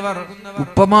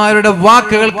ഉപ്പമാരുടെ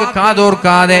വാക്കുകൾക്ക്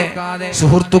കാതോർക്കാതെ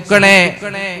സുഹൃത്തുക്കളെ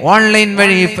ഓൺലൈൻ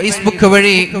വഴി, ഫേസ്ബുക്ക്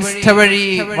വഴി, ഇൻസ്റ്റ വഴി,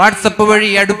 വാട്സപ്പ്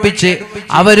വഴി അടുപ്പിച്ച്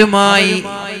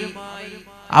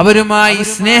അവരുമായി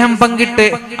സ്നേഹം പങ്കിട്ട്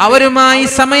അവരുമായി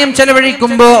സമയം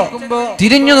ചെലവഴിക്കുമ്പോ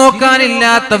തിരിഞ്ഞു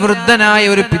നോക്കാനില്ലാത്ത വൃദ്ധനായ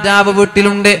ഒരു പിതാവ്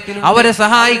വീട്ടിലുണ്ട്, അവരെ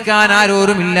സഹായിക്കാൻ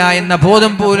ആരോരുമില്ല എന്ന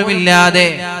ബോധം പോലുമില്ലാതെ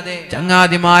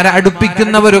ചങ്ങാതിമാരെ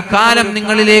അടുപ്പിക്കുന്ന ഒരു കാലം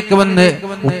നിങ്ങളിലേക്ക് വന്ന്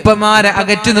ഉപ്പമാരെ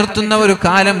അകറ്റി നിർത്തുന്ന ഒരു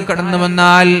കാലം കടന്നു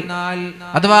വന്നാൽ,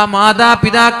 അഥവാ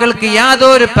മാതാപിതാക്കൾക്ക്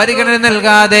യാതൊരു പരിഗണന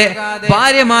നൽകാതെ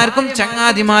ഭാര്യമാർക്കും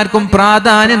ചങ്ങാതിമാർക്കും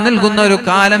പ്രാധാന്യം നൽകുന്ന ഒരു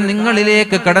കാലം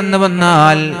നിങ്ങളിലേക്ക് കടന്നു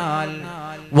വന്നാൽ,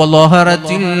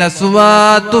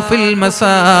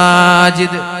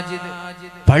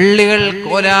 പള്ളികൾ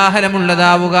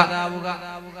കോലാഹലമുള്ളതാവുക,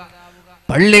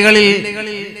 പള്ളികളിൽ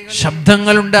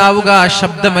ശബ്ദങ്ങൾ ഉണ്ടാവുക,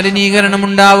 ശബ്ദ മലിനീകരണം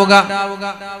ഉണ്ടാവുക,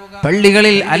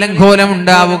 പള്ളികളിൽ അലങ്കോലം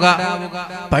ഉണ്ടാവുക,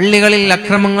 പള്ളികളിൽ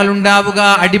അക്രമങ്ങൾ ഉണ്ടാവുക,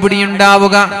 അടിപിടി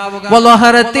ഉണ്ടാവുക,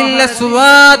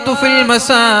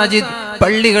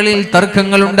 പള്ളികളിൽ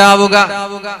തർക്കങ്ങൾ ഉണ്ടാവുക,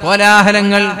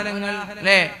 കോലാഹലങ്ങൾ.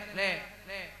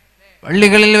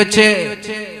 പള്ളികളിൽ വെച്ച്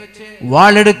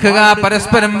വാളെടുക്കുക,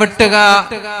 പരസ്പരം വെട്ടുക,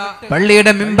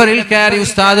 പള്ളിയുടെ മിമ്പറിൽ കയറി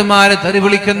ഉസ്താദുമാരെ തെറി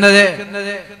വിളിക്കുന്നത്,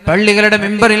 പള്ളികളുടെ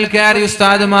മിമ്പറിൽ കയറി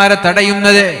ഉസ്താദുമാരെ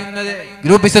തടയുന്നത്,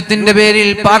 ഗ്രൂപ്പിസത്തിന്റെ പേരിൽ,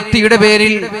 പാർട്ടിയുടെ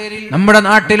പേരിൽ നമ്മുടെ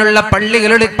നാട്ടിലുള്ള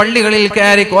പള്ളികളിൽ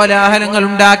കയറി കോലാഹലങ്ങൾ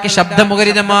ഉണ്ടാക്കി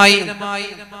ശബ്ദമുഖരിതമായി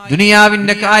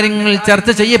ദുനിയാവിന്റെ കാര്യങ്ങൾ ചർച്ച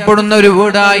ചെയ്യപ്പെടുന്ന ഒരു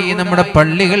വീടായി നമ്മുടെ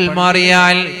പള്ളികൾ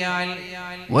മാറിയാൽ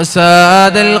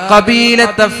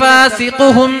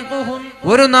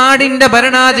ഒരു നാടിന്റെ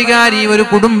ഭരണാധികാരി, ഒരു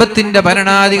കുടുംബത്തിന്റെ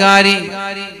ഭരണാധികാരി,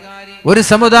 ഒരു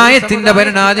സമുദായത്തിന്റെ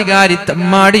ഭരണാധികാരി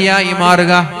തമ്മാടിയായി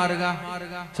മാറുക.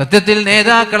 സത്യത്തിൽ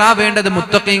നേതാക്കളാവേണ്ടത്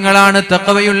മുത്തഖീങ്ങളാണ്,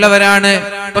 തഖ്വയുള്ളവരാണ്.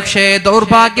 പക്ഷേ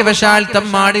ദൗർഭാഗ്യവശാൽ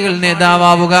തമ്മാടികൾ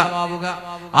നേതാവാവുക.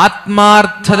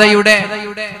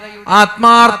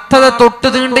 ആത്മാർത്ഥത തൊട്ട്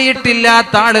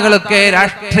തീണ്ടിയിട്ടില്ലാത്ത ആളുകളൊക്കെ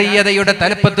രാഷ്ട്രീയതയുടെ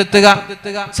തലപ്പത്തെത്തുക.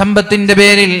 സമ്പത്തിന്റെ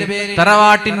പേരിൽ,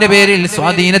 തറവാട്ടിന്റെ പേരിൽ,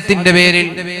 സ്വാധീനത്തിന്റെ പേരിൽ.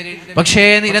 പക്ഷേ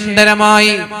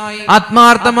നിരന്തരമായി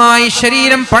ആത്മാർത്ഥമായി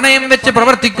ശരീരം പണയം വെച്ച്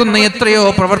പ്രവർത്തിക്കുന്ന എത്രയോ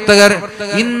പ്രവർത്തകർ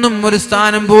ഇന്നും ഒരു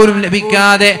സ്ഥാനം പോലും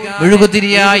ലഭിക്കാതെ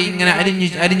മെഴുകുതിരിയായി ഇങ്ങനെ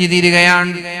അരിഞ്ഞു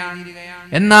തീരുകയാണ്.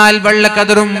 എന്നാൽ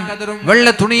വെള്ളക്കതറും വെള്ള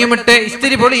തുണിയുമിട്ട്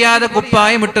ഇസ്തിരി പൊളിയാതെ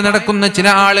കുപ്പായമിട്ട് നടക്കുന്ന ചില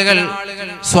ആളുകൾ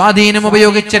സ്വാധീനം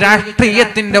ഉപയോഗിച്ച്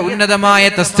രാഷ്ട്രീയത്തിന്റെ ഉന്നതമായ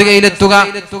തസ്തികയിലെത്തുക.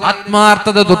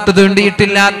 ആത്മാർത്ഥത തൊട്ടു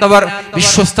തീണ്ടിയിട്ടില്ലാത്തവർ,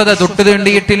 വിശ്വസ്തത തൊട്ടു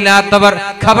തീണ്ടിയിട്ടില്ലാത്തവർ,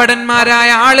 കപടന്മാരായ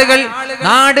ആളുകൾ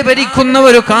നാട് ഭരിക്കുന്ന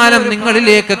ഒരു കാലം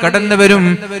നിങ്ങളിലേക്ക് കടന്നു വരും.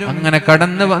 അങ്ങനെ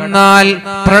കടന്നു വന്നാൽ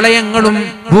പ്രളയങ്ങളും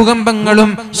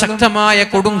ഭൂകമ്പങ്ങളും ശക്തമായ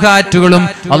കൊടുങ്കാറ്റുകളും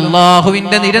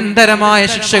അള്ളാഹുവിന്റെ നിരന്തരമായ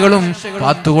ശിക്ഷകളും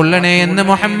കാത്തുകൊള്ളണേ എന്ന്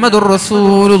മുഹമ്മദുർ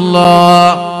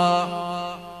റസൂലുള്ളാഹ്.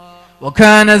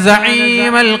 وكان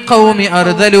زعيم القوم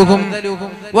أرذلهم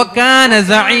وكان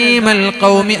زعيم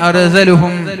القوم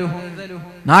أرذلهم.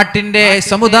 നാട്ടിന്റെ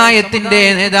സമുദായത്തിന്റെ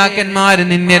നേതാക്കന്മാർ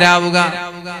നിന്ദ്യരാവുക.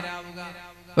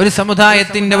 ഒരു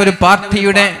സമുദായത്തിന്റെ, ഒരു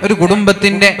പാർട്ടിയുടെ, ഒരു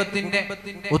കുടുംബത്തിന്റെ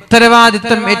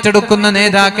ഉത്തരവാദിത്തം ഏറ്റെടുക്കുന്ന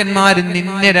നേതാക്കന്മാർ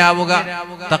നിന്ദ്യരാവുക.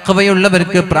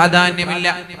 തഖ്വയുള്ളവർക്ക് പ്രാധാന്യമില്ല,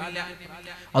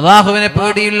 അല്ലാഹുവിനെ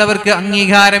പേടിയുള്ളവർക്ക്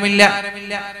അംഗീകാരമില്ല.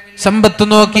 സമ്പത്ത്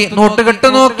നോക്കി, നോട്ടുകെട്ട്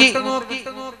നോക്കി,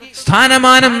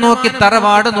 സ്ഥാനമാനം നോക്കി,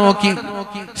 തറവാട് നോക്കി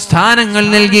സ്ഥാനങ്ങൾ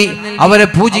നൽകി അവരെ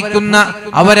പൂജിക്കുന്ന,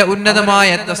 അവരെ ഉന്നതമായ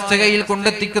തസ്തികയിൽ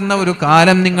കൊണ്ടെത്തിക്കുന്ന ഒരു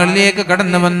കാലം നിങ്ങളിലേക്ക്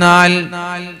കടന്നു വന്നാൽ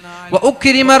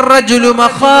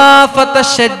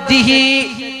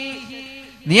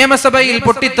നിയമസഭയിൽ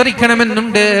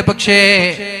പൊട്ടിത്തെറിക്കണമെന്നുണ്ട്. പക്ഷേ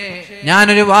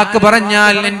ഞാനൊരു വാക്ക്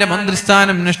പറഞ്ഞാൽ എന്റെ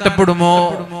മന്ത്രിസ്ഥാനം നഷ്ടപ്പെടുമോ?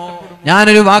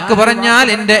 ഞാനൊരു വാക്ക് പറഞ്ഞാൽ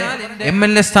എന്റെ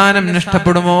MLA സ്ഥാനം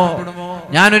നഷ്ടപ്പെടുമോ?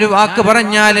 ഞാനൊരു വാക്ക്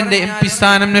പറഞ്ഞാൽ എന്റെ MP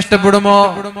സ്ഥാനം നഷ്ടപ്പെടുമോ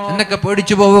എന്നൊക്കെ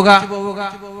പേടിച്ചു പോവുക.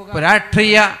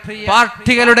 രാഷ്ട്രീയ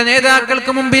പാർട്ടികളുടെ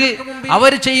നേതാക്കൾക്ക് മുമ്പിൽ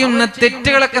അവർ ചെയ്യുന്ന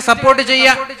തെറ്റുകളൊക്കെ സപ്പോർട്ട്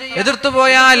ചെയ്യാ, എതിർത്തു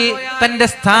പോയാൽ തന്റെ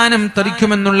സ്ഥാനം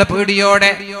തെറിക്കുമെന്നുള്ള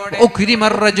പേടിയോടെ.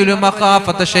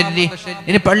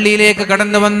 ഇനി പള്ളിയിലേക്ക്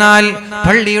കടന്നു വന്നാൽ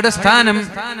പള്ളിയുടെ സ്ഥാനം,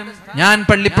 ഞാൻ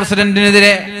പള്ളി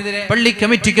പ്രസിഡന്റിനെതിരെ, പള്ളി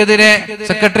കമ്മിറ്റിക്കെതിരെ,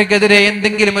 സെക്രട്ടറിക്കെതിരെ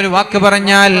എന്തെങ്കിലും ഒരു വാക്ക്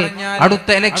പറഞ്ഞാൽ അടുത്ത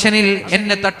ഇലക്ഷനിൽ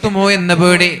എന്നെ തട്ടുമോ എന്ന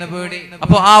പേടി.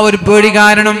 അപ്പൊ ആ ഒരു പേടി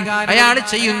കാരണം അയാൾ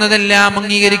ചെയ്യുന്നതെല്ലാം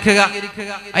അംഗീകരിക്കുക,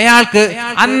 അയാൾക്ക്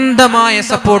അന്ധമായ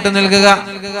സപ്പോർട്ട് നൽകുക.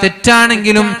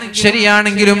 തെറ്റാണെങ്കിലും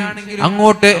ശരിയാണെങ്കിലും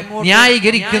അങ്ങോട്ട്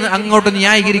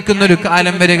ന്യായീകരിക്കുന്ന ഒരു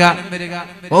കാലം വരിക.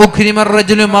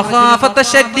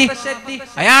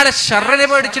 അയാളെ ശർറിനെ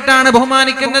പേടിച്ചിട്ടാണ്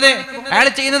ബഹുമാനിക്കുന്നത്. അയാൾ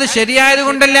ചെയ്യുന്നത് ശരിയായത്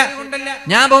കൊണ്ടല്ല.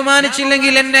 ഞാൻ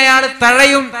ബഹുമാനിച്ചില്ലെങ്കിൽ എന്നെ അയാൾ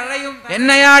തഴയും,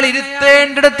 എന്നെ അയാൾ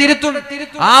ഇരുത്തേണ്ടിടത്തിരുത്തും.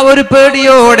 ആ ഒരു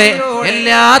പേടിയോടെ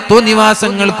എല്ലാ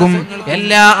തോന്നിവാസങ്ങൾക്കും,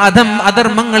 എല്ലാ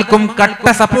അധർമ്മങ്ങൾക്കും കട്ട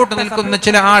സപ്പോർട്ട് നിൽക്കുന്ന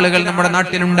ചില ആളുകൾ നമ്മുടെ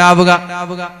നാട്ടിലുണ്ടാവുക.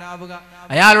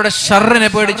 അയാളുടെ ശർറിനെ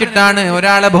പേടിച്ചിട്ടാണ്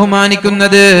ഒരാളെ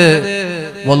ബഹുമാനിക്കുന്നത്.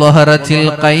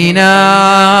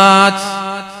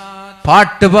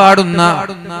 പാട്ട് പാടുന്ന,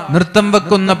 നൃത്തം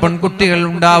വെക്കുന്ന പെൺകുട്ടികൾ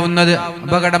ഉണ്ടാവുന്നത്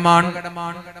അപകടമാണ്.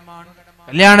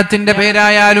 കല്യാണത്തിന്റെ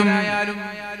പേരായാലും,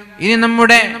 ഇനി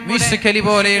നമ്മുടെ മ്യൂസിക്കലി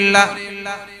പോലെയുള്ള,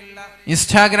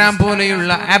 ഇൻസ്റ്റാഗ്രാം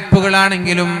പോലെയുള്ള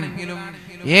ആപ്പുകളാണെങ്കിലും,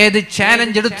 ഏത്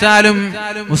ചാലഞ്ച് എടുത്താലും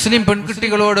മുസ്ലിം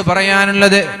പെൺകുട്ടികളോട്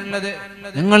പറയാനുള്ളത്,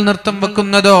 നിങ്ങൾ നൃത്തം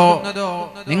വെക്കുന്നതോ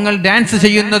നിങ്ങൾ ഡാൻസ്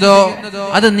ചെയ്യുന്നതോ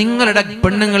അത് നിങ്ങളുടെ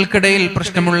പെണ്ണുങ്ങൾക്കിടയിൽ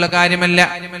പ്രശ്നമുള്ള കാര്യമല്ല.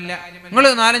 നിങ്ങൾ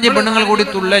 4-5 പെണ്ണുങ്ങൾ കൂടി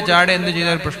തുള്ള ചാട എന്ത്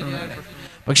ചെയ്താൽ പ്രശ്നമൊന്നുമില്ല.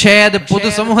 പക്ഷേ അത്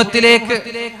പൊതുസമൂഹത്തിലേക്ക്,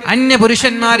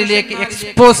 അന്യപുരുഷന്മാരിലേക്ക്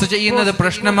എക്സ്പോസ് ചെയ്യുന്നത്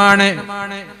പ്രശ്നമാണ്.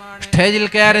 സ്റ്റേജിൽ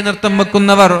കയറി നൃത്തം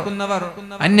വെക്കുന്നവർ,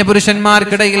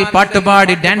 അന്യപുരുഷന്മാർക്കിടയിൽ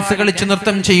പാട്ടുപാടി ഡാൻസ് കളിച്ച്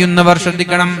നൃത്തം ചെയ്യുന്നവർ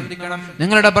ശ്രദ്ധിക്കണം.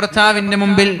 നിങ്ങളുടെ ഭർത്താവിന്റെ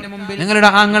മുമ്പിൽ, നിങ്ങളുടെ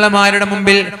ആങ്ങളമാരുടെ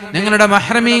മുമ്പിൽ, നിങ്ങളുടെ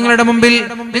മഹ്റമീങ്ങളുടെ മുമ്പിൽ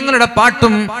നിങ്ങളുടെ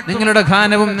പാട്ടും നിങ്ങളുടെ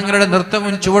ഗാനവും നിങ്ങളുടെ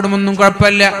നൃത്തവും ചുവടുമൊന്നും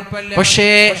കുഴപ്പമില്ല. പക്ഷേ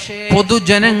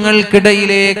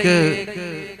പൊതുജനങ്ങൾക്കിടയിലേക്ക്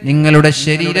നിങ്ങളുടെ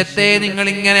ശരീരത്തെ നിങ്ങൾ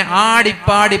ഇങ്ങനെ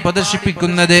ആടിപ്പാടി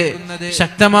പ്രദർശിപ്പിക്കുന്നത്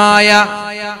ശക്തമായ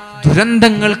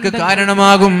ദുരന്തങ്ങൾക്ക്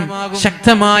കാരണമാകും,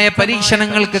 ശക്തമായ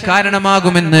പരീക്ഷണങ്ങൾക്ക്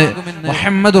കാരണമാകുമെന്ന്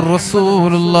മുഹമ്മദുർ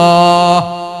റസൂലുള്ളാഹ്.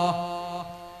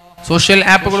 സോഷ്യൽ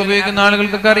ആപ്പുകൾ ഉപയോഗിക്കുന്ന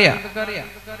ആളുകൾക്കൊക്കെ അറിയാം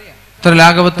എത്ര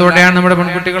ലാഘവത്തോടെയാണ് നമ്മുടെ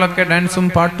പെൺകുട്ടികളൊക്കെ ഡാൻസും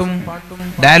പാട്ടും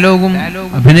ഡയലോഗും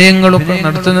അഭിനയങ്ങളും ഒക്കെ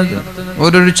നടത്തുന്നത്,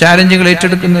 ഓരോരോ ചാലഞ്ചുകൾ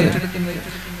ഏറ്റെടുക്കുന്നത്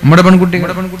നമ്മുടെ പെൺകുട്ടികൾ.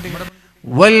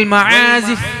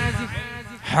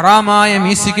 ഹറാമായ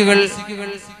മ്യൂസിക്കുകൾ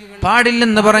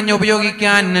പാടില്ലെന്ന് പറഞ്ഞ്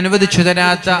ഉപയോഗിക്കാൻ അനുവദിച്ചു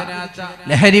തരാത്ത,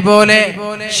 ലഹരി പോലെ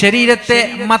ശരീരത്തെ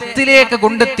മത്തിലേക്ക്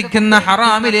കൊണ്ടെത്തിക്കുന്ന,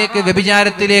 ഹറാമിലേക്ക്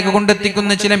വ്യഭിചാരത്തിലേക്ക്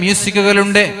കൊണ്ടെത്തിക്കുന്ന ചില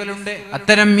മ്യൂസിക്കുകളുണ്ട്.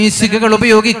 അത്തരം മ്യൂസിക്കുകൾ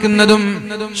ഉപയോഗിക്കുന്നതും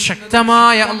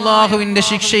ശക്തമായ അള്ളാഹുവിന്റെ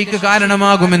ശിക്ഷയ്ക്ക്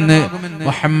കാരണമാകുമെന്ന്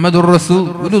മുഹമ്മദുർ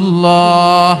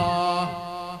റസൂലുള്ളാഹ്.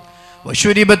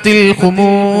 വശുരിബത്തിൽ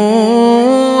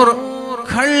ഖുമൂർ,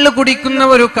 കള്ള് കുടിക്കുന്ന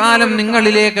ഒരു കാലം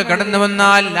നിങ്ങളിലേക്ക് കടന്നു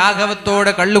വന്നാൽ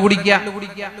ലാഘവത്തോടെ കള്ളു കുടിക്കുക.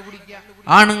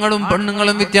 ആണുങ്ങളും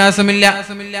പെണ്ണുങ്ങളും വ്യത്യാസമില്ല.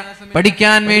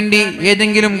 പഠിക്കാൻ വേണ്ടി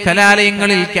ഏതെങ്കിലും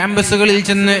കലാലയങ്ങളിൽ, ക്യാമ്പസുകളിൽ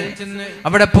ചെന്ന്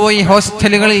അവിടെ പോയി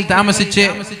ഹോസ്റ്റലുകളിൽ താമസിച്ച്,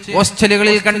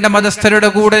 ഹോസ്റ്റലുകളിൽ കണ്ട മതസ്ഥരുടെ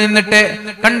കൂടെ നിന്നിട്ട്,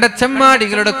 കണ്ട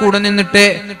ചെമ്മാടികളുടെ കൂടെ നിന്നിട്ട്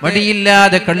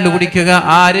മടിയില്ലാതെ കള്ളു കുടിക്കുക.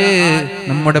 ആര്?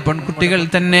 നമ്മുടെ പെൺകുട്ടികൾ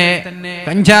തന്നെ.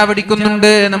 കഞ്ചാവ്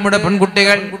അടിക്കുന്നുണ്ട് നമ്മുടെ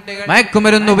പെൺകുട്ടികൾ,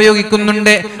 മയക്കുമരുന്ന്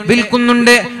ഉപയോഗിക്കുന്നുണ്ട്,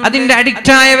 വിൽക്കുന്നുണ്ട്, അതിന്റെ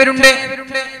അഡിക്റ്റ് ആയവരുണ്ട്.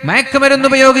 മയക്കുമരുന്ന്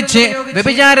ഉപയോഗിച്ച്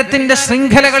വ്യഭിചാരത്തിന്റെ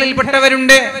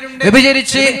ശൃംഖലകളിൽപ്പെട്ടവരുണ്ട്,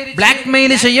 വ്യഭിചരിച്ച്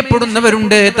ബ്ലാക്ക്മെയിൽ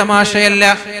ചെയ്യപ്പെടുന്നവരുണ്ട്. തമാശയല്ല.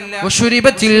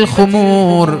 വശുരിബത്തിൽ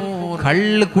ഖുമൂർ,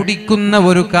 കള്ള് കുടിക്കുന്ന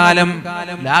ഒരു കാലം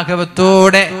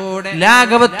ലാഘവത്തോടെ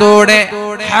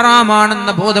ഹറാമാണെന്ന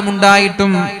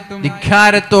ബോധമുണ്ടായിട്ടും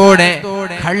ധിക്കാരത്തോടെ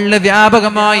കള്ള്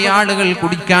വ്യാപകമായി ആളുകൾ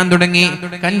കുടിക്കാൻ തുടങ്ങി,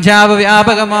 കഞ്ചാവ്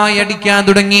വ്യാപകമായി അടിക്കാൻ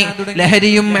തുടങ്ങി,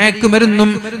 ലഹരിയും മയക്കുമരുന്നും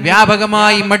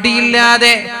വ്യാപകമായി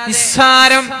മടിയില്ലാതെ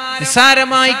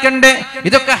നിസ്സാരമായി കണ്ട്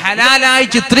ഇതൊക്കെ ഹലാലായി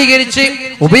ചിത്രീകരിച്ച്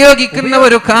ഉപയോഗിക്കുന്ന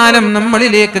ഒരു കാലം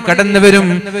നമ്മളിലേക്ക് കടന്നു വരും.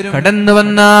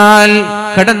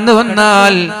 കടന്നു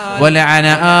വന്നാൽ വലഅന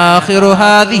ആഖിറു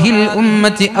ഹാദിഹിൽ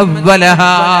ഉമ്മത്തി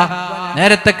അവ്വലഹാ,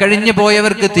 നേരത്തെ കഴിഞ്ഞു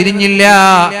പോയവർക്ക് തിരിഞ്ഞില്ല,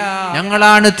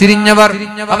 ഞങ്ങളാണ് തിരിഞ്ഞവർ.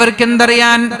 അവർക്ക്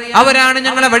എന്തറിയാൻ? അവരാണ്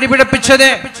ഞങ്ങളെ വഴിപിഴപ്പിച്ചത്,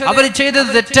 അവർ ചെയ്തത്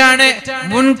തെറ്റാണ്.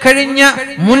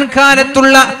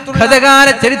 മുൻകാലത്തുള്ള ഗതകാല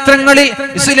ചരിത്രങ്ങളിൽ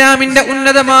ഇസ്ലാമിന്റെ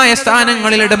ഉന്നതമായ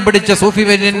സ്ഥാനങ്ങളിൽ ഇടം പിടിച്ച സൂഫി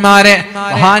വര്യന്മാരെ,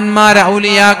 മഹാന്മാരെ,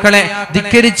 ഔലിയാക്കളെ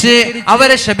ധിക്കരിച്ച്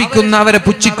അവരെ ശപിക്കുന്ന, അവരെ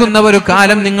പുച്ഛിക്കുന്ന ഒരു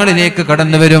കാലം നിങ്ങളിലേക്ക്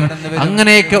കടന്നു വരും.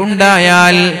 അങ്ങനെയൊക്കെ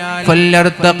ഉണ്ടായാൽ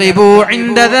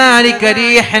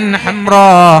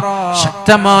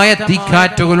ശക്തമായ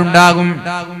തീക്കാറ്റുകളുണ്ടാകും,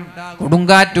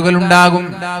 കൊടുങ്കാറ്റുകളുണ്ടാകും,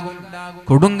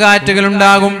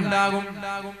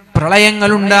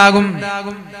 പ്രളയങ്ങളുണ്ടാകും,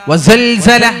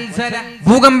 വസൽസല,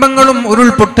 ഭൂകമ്പങ്ങളും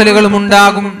ഉരുൾപൊട്ടലുകളും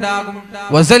ഉണ്ടാകും.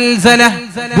 വസൽസല,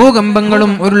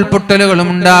 ഭൂകമ്പങ്ങളും ഉരുൾപൊട്ടലുകളും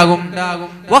ഉണ്ടാകും.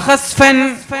 വഖസ്ഫൻ,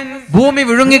 ഭൂമി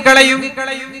വിഴുങ്ങിക്കളയും,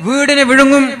 വീടിനെ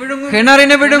വിഴുങ്ങും,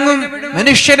 കിണറിനെ വിഴുങ്ങും,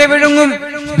 മനുഷ്യരെ വിഴുങ്ങും,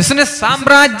 ബിസിനസ്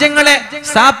സാമ്രാജ്യങ്ങളെ,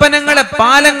 സ്ഥാപനങ്ങളെ,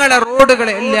 പാലങ്ങളെ,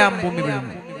 റോഡുകളെ എല്ലാം ഭൂമി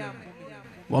വിഴുങ്ങും.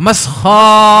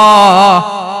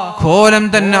 കോലം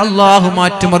തന്നെ അള്ളാഹു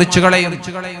മാറ്റിമറിച്ചു കളയും.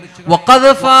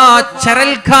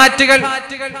 ചരൽക്കാറ്റുകൾ,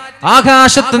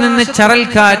 ആകാശത്ത് നിന്ന്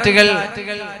ചരൽക്കാറ്റുകൾ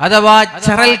അഥവാ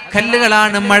ചരൽ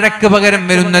കല്ലുകളാണ് മഴയ്ക്ക് പകരം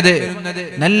വരുന്നത്.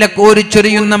 നല്ല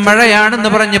കോരിച്ചൊരിയുന്ന മഴയാണെന്ന്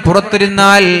പറഞ്ഞ്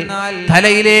പുറത്തിരുന്നാൽ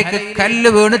തലയിലേക്ക് കല്ല്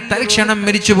വീണ് തൽക്ഷണം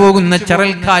മരിച്ചു പോകുന്ന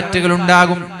ചരൽക്കാറ്റുകൾ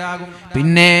ഉണ്ടാകും.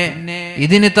 പിന്നെ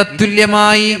ഇതിന്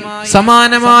തത്തുല്യമായി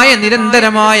സമാനമായ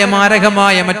നിരന്തരമായ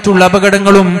മാരകമായ മറ്റുള്ള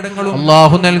അപകടങ്ങളും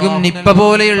അള്ളാഹു നൽകും. നിപ്പ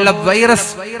പോലെയുള്ള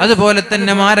വൈറസ്, അതുപോലെ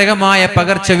തന്നെ മാരകമായ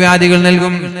പകർച്ചവ്യാധികൾ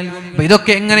നൽകും.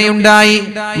 ഇതൊക്കെ എങ്ങനെയുണ്ടായി?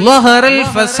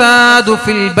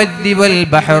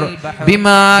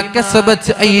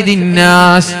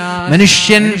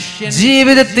 മനുഷ്യൻ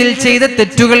ജീവിതത്തിൽ ചെയ്ത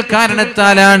തെറ്റുകൾ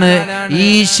കാരണത്താലാണ് ഈ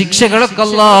ശിക്ഷകളൊക്കെ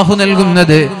അള്ളാഹു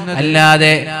നൽകുന്നത്.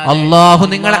 അല്ലാതെ അള്ളാഹു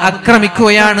നിങ്ങളെ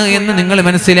ആക്രമിക്കുകയാണ് എന്ന് നിങ്ങൾ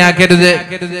മനസ്സിലാക്കരുത്.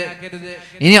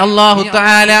 ഇനി അല്ലാഹു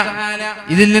തആല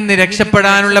ഇതിൽ നിന്ന്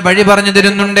രക്ഷപ്പെടാനുള്ള വഴി പറഞ്ഞു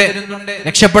തരുന്നുണ്ട്.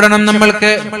 രക്ഷപ്പെടണം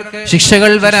നമ്മൾക്ക്,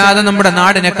 ശിക്ഷകൾ വരാതെ നമ്മുടെ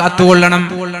നാടിനെ കാത്തുകൊള്ളണം,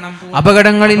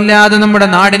 അപകടങ്ങളില്ലാതെ നമ്മുടെ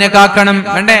നാടിനെ കാക്കണം.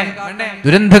 വേണ്ടേ?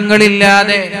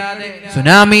 ദുരന്തങ്ങളില്ലാതെ,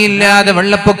 സുനാമിയില്ലാതെ,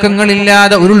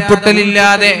 വെള്ളപ്പൊക്കങ്ങളില്ലാതെ,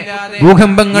 ഉരുൾപൊട്ടലില്ലാതെ,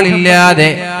 ഭൂകമ്പങ്ങളില്ലാതെ,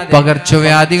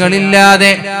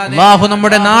 പകർച്ചവ്യാധികളില്ലാതെ അല്ലാഹു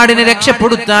നമ്മുടെ നാടിനെ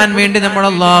രക്ഷപ്പെടുത്താൻ വേണ്ടി നമ്മൾ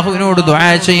അല്ലാഹുവിനോട്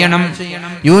ദുആ ചെയ്യണം.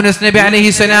 യൂനുസ് നബി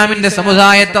അലൈഹിസ്സലാമിന്റെ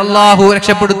സമുദായത്തെ അല്ലാഹു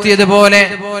രക്ഷപ്പെടുത്തിയതുപോലെ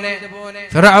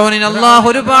ഫിർഔനിന് അല്ലാഹു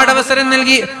ഒരുപാട് അവസരം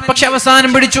നൽകി, പക്ഷെ അവസാനം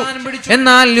പിടിച്ചു.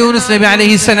 എന്നാൽ യൂനുസ് നബി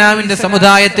അലൈഹിസ്സലാമിന്റെ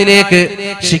സമുദായത്തിലേക്ക്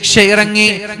ശിക്ഷ ഇറങ്ങി,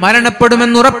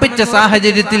 മരണപ്പെടുമെന്ന് ഉറപ്പിച്ച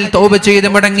സാഹചര്യത്തിൽ തൗബ ചെയ്ത്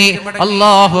മടങ്ങി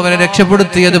അല്ലാഹു അവരെ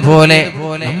രക്ഷപ്പെടുത്തിയതുപോലെ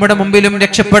നമ്മുടെ മുമ്പിലും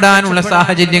രക്ഷപ്പെടാനുള്ള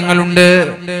സാഹചര്യങ്ങളുണ്ട്.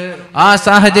 ആ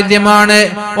സാഹചര്യമാണ്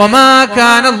വമാ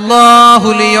കാനല്ലാഹു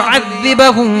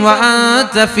ലിയുഅദ്ദിബഹും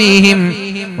വഅൻത ഫീഹിം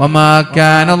വമാ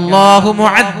കാനല്ലാഹു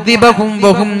മുഅദ്ദിബഹും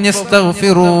വഹും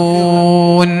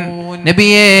യസ്തഗ്ഫിറൂൻ.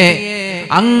 നബിയേ,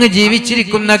 അങ്ങ്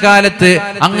ജീവിച്ചിരിക്കുന്ന കാലത്ത്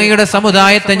അങ്ങയുടെ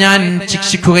സമുദായത്തെ ഞാൻ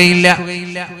ശിക്ഷിക്കുകയില്ല.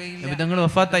 നബി തങ്ങൾ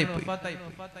വഫാത്തായി പോയി.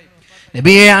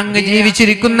 നബിയെ, അങ്ങ്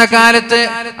ജീവിച്ചിരിക്കുന്ന കാലത്ത്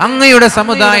അങ്ങയുടെ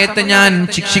സമുദായത്തെ ഞാൻ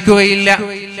ശിക്ഷിക്കുകയില്ല.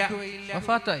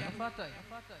 വഫാത്തായി.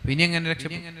 പിന്നെ എങ്ങനെ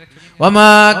രക്ഷപ്പെടും?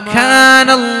 വമാ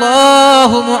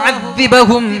കാനല്ലാഹു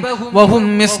മുഅദ്ദിബഹും വഹും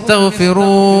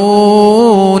യസ്തഗ്ഫിറൂൻ.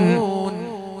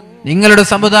 നിങ്ങളുടെ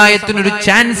സമുദായത്തിനൊരു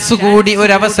ചാൻസ് കൂടി,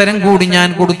 ഒരു അവസരം കൂടി ഞാൻ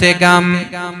കൊടുത്തേക്കാം.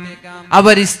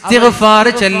 അവർ ഇസ്തിഗ്ഫാർ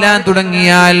ചെല്ലാൻ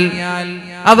തുടങ്ങിയാൽ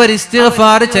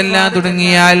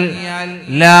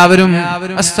എല്ലാവരും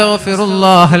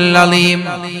അസ്തഗ്ഫിറുല്ലാഹൽ അലീം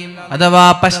അഥവാ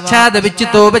പശ്ചാത്തപിച്ച്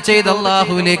തൗബ ചെയ്ത്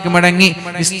അല്ലാഹുവിലേക്ക് മടങ്ങി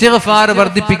ഇസ്തിഗ്ഫാർ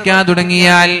വർദ്ധിപ്പിക്കാൻ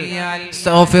തുടങ്ങിയാൽ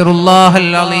അസ്തഗ്ഫിറുല്ലാഹൽ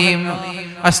അലീം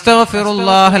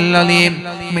അസ്തഗ്ഫിറുല്ലാഹൽ അലീം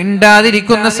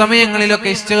മിണ്ടാതിരിക്കുന്ന സമയങ്ങളിലൊക്കെ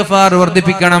ഇസ്തിഗ്ഫാർ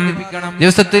വർദ്ധിപ്പിക്കണം.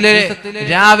 ദിവസത്തിലെ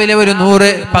രാവിലെ ഒരു 100,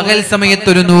 പകൽ സമയത്ത്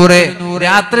ഒരു 100,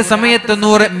 രാത്രി സമയത്ത്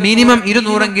 100, മിനിമം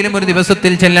 200 ഒരു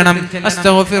ദിവസത്തിൽ ചെല്ലണം.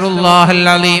 അസ്തഗ്ഫിറുല്ലാഹൽ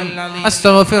അലീം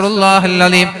അസ്തഗ്ഫിറുല്ലാഹൽ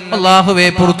അലീം അല്ലാഹുവേ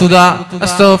പുറത്തുതാ,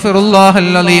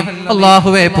 അസ്തഗ്ഫിറുല്ലാഹൽ അലീം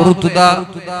അല്ലാഹുവേ പുറത്തുതാ.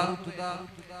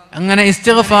 അങ്ങനെ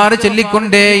ഇസ്തിഗ്ഫാർ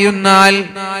ചൊല്ലിക്കൊണ്ടേയിരുന്നാൽ,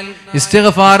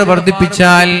 ഇസ്തിഗ്ഫാർ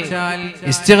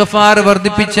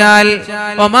വർദ്ധിപ്പിച്ചാൽ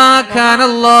വമാ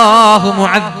കാനല്ലാഹു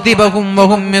മുഅദ്ദിബഹും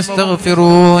വഹും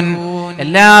യസ്തഗ്ഫിറൂൻ.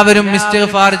 എല്ലാവരും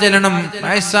ഇസ്തിഗ്ഫാർ ചൊല്ലണം.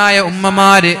 വയസ്സായ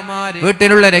ഉമ്മമാര്,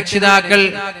 വീട്ടിലുള്ള രക്ഷിതാക്കൾ,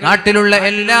 നാട്ടിലുള്ള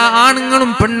എല്ലാ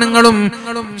ആണുങ്ങളും പെണ്ണുങ്ങളും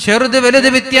ചെറുത് വലുത്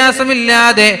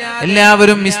വ്യത്യാസമില്ലാതെ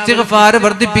എല്ലാവരും ഇസ്തിഗ്ഫാർ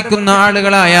വർദ്ധിപ്പിക്കുന്ന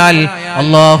ആളുകളായാൽ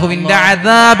അല്ലാഹുവിന്റെ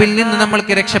അദാബിൽ നിന്ന്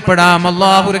നമ്മൾക്ക് രക്ഷപ്പെടാം.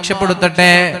 അല്ലാഹു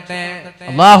രക്ഷപ്പെടുത്തട്ടെ,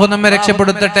 അല്ലാഹു നമ്മെ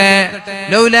രക്ഷപ്പെടുത്തട്ടെ.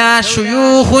 ലൗലാ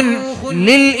ശുയൂഖുൻ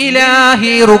ലിൽ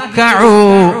ഇലാഹി റുക്കഉ.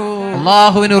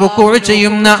 അല്ലാഹുവിനെ റുക്കൂ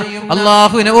ചെയ്യുന്ന,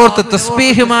 അല്ലാഹുവിനെ ഓർത്ത്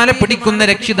തസ്ബീഹ് മാല പിടിക്കുന്ന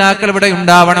രക്ഷിതാക്കൾ ഇവിടെ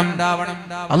ഉണ്ടാവണം.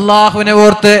 അല്ലാഹുവിനെ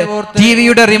ഓർത്ത്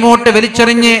ടിവിയുടെ റിമോട്ട്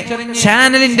വലിച്ചെറിഞ്ഞ്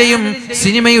ചാനലിന്റെയും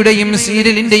സിനിമയുടെയും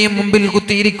സീരിയലിന്റെയും മുമ്പിൽ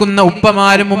കുത്തിയിരിക്കുന്ന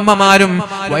ഉപ്പമാരും ഉമ്മമാരും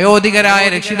വയോധികരായ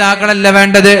രക്ഷിതാക്കളല്ല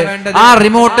വേണ്ടത്. ആ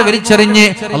റിമോട്ട് വലിച്ചെറിഞ്ഞ്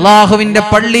അല്ലാഹുവിന്റെ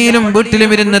പള്ളിയിലും വീട്ടിലും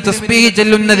ഇരുന്ന് തസ്ബീഹ്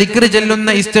ചെല്ലുന്ന, ദിക്ർ ചെല്ലുന്ന,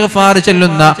 ഇസ്തിഗ്ഫാർ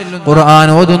ചെല്ലുന്ന, ഖുർആൻ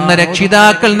ഓതുന്ന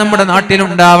രക്ഷിതാക്കൾ നമ്മുടെ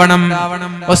നാട്ടിലുണ്ടാവണം.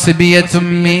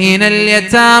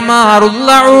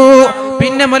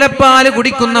 പിന്നെ മുലപ്പാല്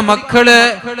കുടിക്കുന്ന മക്കള്,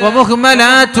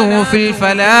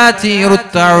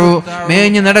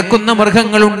 മേഞ്ഞു നടക്കുന്ന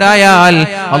മൃഗങ്ങൾ ഉണ്ടായാൽ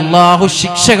അല്ലാഹു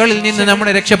ശിക്ഷകളിൽ നിന്ന്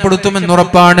നമ്മളെ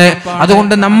രക്ഷപ്പെടുത്തുമെന്നുറപ്പാണ്.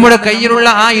 അതുകൊണ്ട് നമ്മുടെ കയ്യിലുള്ള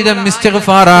ആയുധം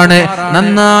ഇസ്തിഗ്ഫാറാണ്.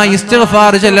 നന്നായി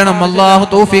ഇസ്തിഗ്ഫാർ ചെല്ലണം. അല്ലാഹു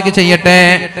തൗഫീഖ് ചെയ്യട്ടെ.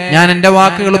 ഞാൻ എന്റെ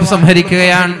വാക്കുകൾ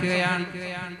ഉപസംഹരിക്കുകയാണ്.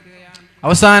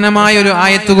 അവസാനമായ ഒരു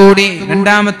ആയത്ത് കൂടി.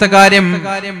 രണ്ടാമത്തെ കാര്യം,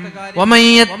 വമൻ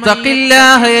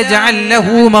യത്തഖില്ലാഹ യജ്അൽ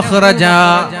ലഹു മഖ്റജാ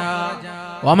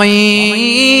വമൻ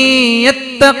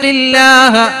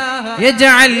യത്തഖില്ലാഹ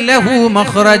യജ്അൽ ലഹു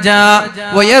മഖ്റജാ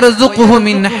വയർസുഖുഹു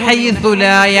മിൻ ഹൈഥു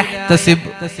ലാ യഹ്തസിബ്.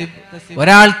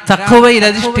 ഒരാൾ തഖ്വയിൽ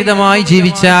അധിഷ്ഠിതമായി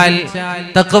ജീവിച്ചാൽ,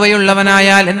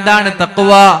 തഖ്വയുള്ളവനായാൽ, എന്താണ്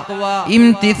തഖ്വ?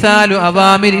 ഇംതിസാലു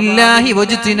അവാമിരില്ലാഹി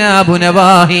വജ്തിനാബു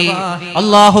നവാഹി.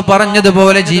 അല്ലാഹു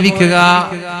പറഞ്ഞതുപോലെ ജീവിക്കുക,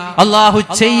 അല്ലാഹു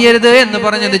ചെയ്യരുത് എന്ന്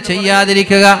പറഞ്ഞത്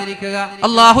ചെയ്യാതിരിക്കുക,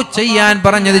 അല്ലാഹു ചെയ്യാൻ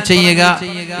പറഞ്ഞത് ചെയ്യുക.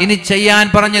 ഇനി ചെയ്യാൻ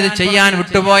പറഞ്ഞത് ചെയ്യാൻ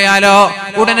വിട്ടുപോയാലോ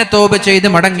ഉടനെ തൗബ ചെയ്ത്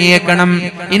മടങ്ങിയേക്കണം.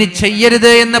 ഇനി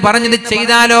ചെയ്യരുത് എന്ന് പറഞ്ഞത്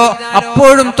ചെയ്താലോ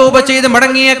അപ്പോഴും തൗബ ചെയ്ത്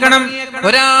മടങ്ങിയേക്കണം.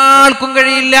 ഒരാൾക്കും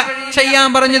കഴിയില്ല ചെയ്യാൻ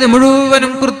പറഞ്ഞത്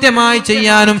മുഴുവനും കൃത്യമായി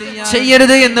ചെയ്യാനും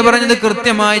ചെയ്യരുത് എന്ന് പറഞ്ഞത്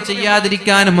കൃത്യമായി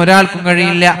ചെയ്യാതിരിക്കാനും ഒരാൾക്കും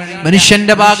കഴിയില്ല.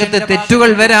 മനുഷ്യന്റെ ഭാഗത്ത് തെറ്റുകൾ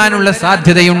വരാനുള്ള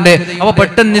സാധ്യതയുണ്ട്. അവ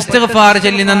പെട്ടെന്ന് ഇസ്തിഗ്ഫാർ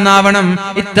ചൊല്ലി നന്നാവണം.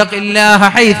 ഇത്തഖില്ലാഹ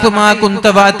ഹൈസുമാ കുൻത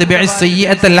വഅത്ബിഇസ്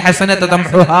സയ്യിഅത്തൽ ഹസനത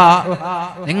തംഹുഹാ.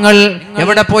 നിങ്ങൾ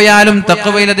എവിടെ പോയാലും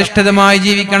തഖ്വയിൽ അധിഷ്ഠിതമായി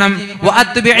ജീവിക്കണം.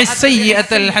 വഅത്ബിഇസ്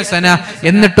സയ്യിഅത്തൽ ഹസന.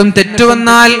 എന്നിട്ടും തെറ്റ്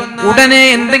വന്നാൽ ഉടനെ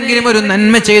എന്തെങ്കിലും ഒരു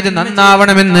നന്മ ചെയ്ത്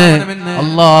നന്നാവണമെന്ന്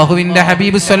അല്ലാഹുവിന്റെ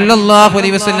ഹബീബ് സല്ലല്ലാഹു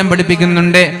അലൈഹി വസല്ലം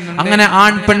പഠിപ്പിക്കുന്നുണ്ട്. അങ്ങനെ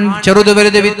ആൺ പെൺ ചെറുത്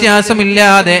വലുത്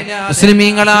വ്യത്യാസമില്ലാതെ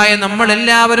മുസ്ലിമീങ്ങളായ നമ്മൾ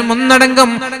എല്ലാവരും ഒന്നടങ്കം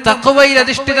തഖ്വയിൽ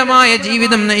അധിഷ്ഠിതമായ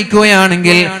ജീവിതം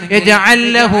നയിക്കുകയാണെങ്കിൽ യജ്അൽ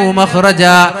ലഹു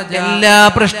മഖ്റജാ. എല്ലാ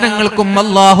പ്രശ്നങ്ങൾക്കും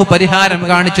അല്ലാഹു പരിഹാരം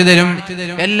കാണിച്ചു തരും.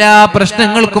 എല്ലാ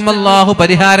പ്രശ്നങ്ങൾക്കും അല്ലാഹു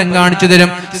പരിഹാരം കാണിച്ചു തരും.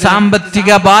 സാമ്പത്തിക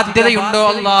ബാധ്യതയുണ്ടോ,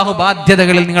 അല്ലാഹു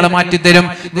ബാധ്യതകളിൽ നിങ്ങളെ മാറ്റിത്തരും.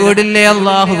 വീടില്ലേ,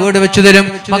 അല്ലാഹു വീട് വെച്ചു തരും.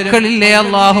 മക്കളില്ലേ,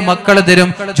 അല്ലാഹു മക്കള് തരും.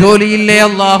 ജോലിയില്ലേ,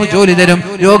 അല്ലാഹു ജോലി തരും.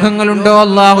 രോഗങ്ങളുണ്ടോ,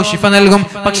 അല്ലാഹു ശിഫ നൽകും.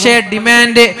 പക്ഷേ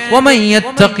ഡിമാൻഡ്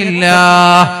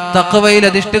തഖ്വയിൽ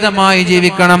അധിഷ്ഠിതമായി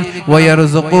ജീവിക്കണം.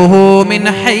 വയർസുഖുഹു മിൻ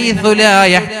ഹൈഥു ലാ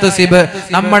യഹ്തസിബ്,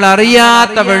 നമ്മൾ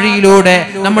അറിയാത്ത വഴിയിലൂടെ,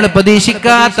 നമ്മൾ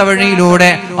പ്രതീക്ഷിക്കാത്ത വഴിയിലൂടെ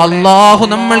അല്ലാഹു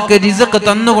നമ്മൾക്ക് റിസ്ക്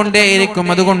തന്നുകൊണ്ടേയിരിക്കും.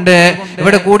 അതുകൊണ്ട്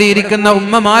ഇവിടെ കൂടിയിരിക്കുന്ന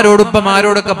ഉമ്മമാരോട്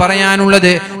ഉപ്പമാരോടൊക്കെ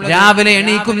പറയാനുള്ളത്, രാവിലെ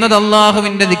എണീക്കുന്നത്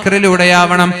അല്ലാഹുവിന്റെ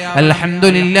ദിക്റിലൂടെയാവണം.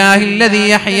 അൽഹംദുലില്ലാഹില്ലദീ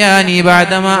അഹ്യാനി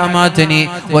ബഅദമാ അമാതനി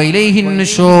വഇലൈഹിൻ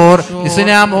നുശൂർ.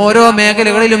 ഇസ്ലാം ഓരോ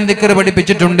മേഖലകളിലും ദിക്ർ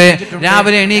പഠിപ്പിച്ചിട്ടുണ്ട്.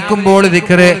 രാവിലെ എണീക്കുമ്പോൾ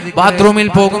ദിക്ർ, ബാത്റൂമിൽ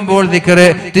പോകുമ്പോൾ ദിക്ർ,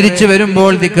 തിരിച്ചു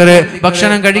വരുമ്പോൾ ദിക്ർ,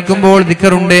 ഭക്ഷണം കഴിക്കുമ്പോൾ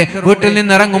ദിക്റുണ്ട്, വീട്ടിൽ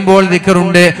നിന്ന് ഇറങ്ങുമ്പോൾ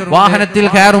ദിക്റുണ്ട്, വാഹനത്തിൽ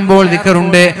കയറുമ്പോൾ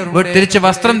ദിക്റുണ്ട്, തിരിച്ച്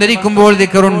വസ്ത്രം ധരിക്കുമ്പോൾ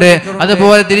ദിക്റുണ്ട്,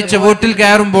 അതുപോലെ തിരിച്ച് വീട്ടിൽ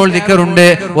കയറുമ്പോൾ ദിക്റുണ്ട്,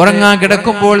 ഉറങ്ങാൻ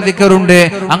കിടക്കുമ്പോൾ ദിക്റുണ്ട്.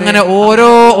 അങ്ങനെ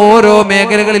ഓരോ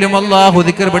മേഖലകളിലും അല്ലാഹു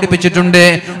ദിക്ർ പഠിപ്പിച്ചിട്ടുണ്ട്.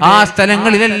 ആ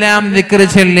സ്ഥലങ്ങളിലെല്ലാം ദിക്ർ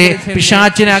ചൊല്ലി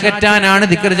പിശാചിനെ അകറ്റാനാണ്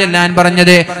ദിക്ർ ചൊല്ലാൻ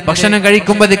പറഞ്ഞത്. ഭക്ഷണം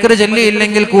കഴിക്കുമ്പോൾ ദിക്ർ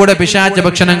ചൊല്ലിയില്ലെങ്കിൽ കൂടെ പിശാച്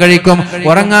ഭക്ഷണം കഴിക്കും.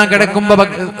 ഉറങ്ങാൻ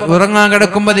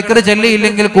കിടക്കുമ്പോൾ ദിക്ർ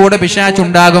ചൊല്ലിയില്ലെങ്കിൽ കൂടെ പിശാച്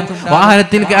ഉണ്ടാകും.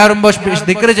 വാഹനത്തിൽ കയറുമ്പോൾ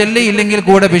ദിക്ർ ചൊല്ലിയില്ലെങ്കിൽ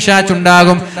കൂടെ പിശാച്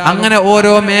ഉണ്ടാകും. അങ്ങനെ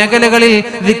ഓരോ മേഖലകളിൽ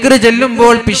ദിക്ർ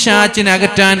ചൊല്ലുമ്പോൾ പിശാചിനെ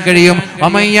അകറ്റാൻ കഴിയും.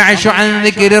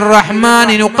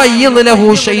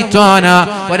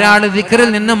 ഒരാൾ ദിക്റിൽ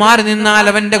നിന്ന് മാറി നിന്നാൽ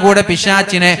അവന്റെ കൂടെ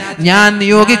പിശാചിനെ ഞാൻ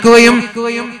നിയോഗിക്കുകയും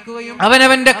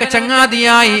അവനവന്റെ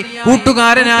ചങ്ങാതിയായി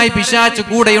കൂട്ടുകാരനായി പിശാച്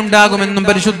കൂടെ ഉണ്ടാകുമെന്നും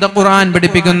പരിശുദ്ധ ഖുർആൻ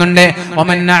പഠിപ്പിക്കുന്നുണ്ട്.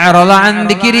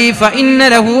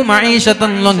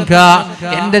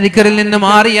 എന്റെ ദിക്റിൽ നിന്ന്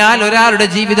മാറിയാൽ ഒരാളുടെ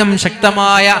ജീവിതം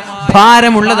ശക്തമായ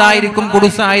ഭാരമുള്ളതായിരിക്കും,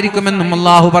 കുടുസായിരിക്കുമെന്നും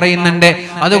അല്ലാഹു പറയുന്നുണ്ട്.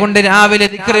 അതുകൊണ്ട് രാവിലെ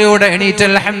ദിക്റയോടെ എണീറ്റ്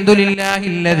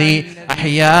അൽഹംദുലില്ലാഹില്ലദീ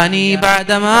അഹ്യാനി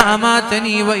ബഅദമാ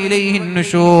അമാതനി വഇലൈഹിൻ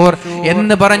നുശൂർ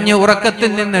എന്ന് പറഞ്ഞ്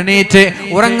ഉറക്കത്തിൽ നിന്ന് എണീറ്റ്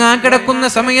ഉറങ്ങാൻ കിടക്കുന്ന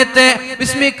സമയത്ത്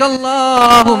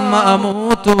ബിസ്മിക്കല്ലാഹുമ്മ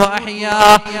അമൂതു വഅഹ്യാ,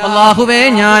 അല്ലാഹുവേ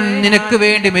ഞാൻ നിനക്ക്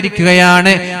വേണ്ടി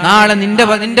മരിക്കുകയാണ്, നാളെ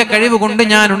നിന്റെ കഴിവ് കൊണ്ട്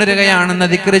ഞാൻ ഉണരുകയാണെന്ന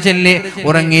ദിക്ർ ചൊല്ലി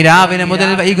ഉറങ്ങി. രാവിലെ മുതൽ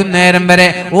വൈകുന്നേരം വരെ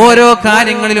ഓരോ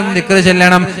കാര്യങ്ങളിലും ദിക്ർ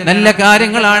ചൊല്ലണം. നല്ല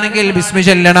കാര്യങ്ങളാണെങ്കിൽ ബിസ്മി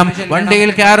ചൊല്ലണം.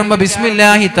 വണ്ടിയിൽ കയറുമ്പോൾ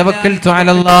ബിസ്മില്ലാഹി തവക്കൽതു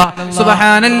അലല്ലാഹ്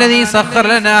സുബ്ഹാനല്ലദീ സഖറ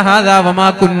ലനാ ഹാദാ വമാ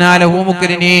കുന്നാ ലഹു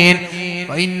മുഖ്രിനീൻ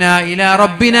വഇന്നാ ഇലാ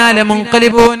റബ്ബിനാ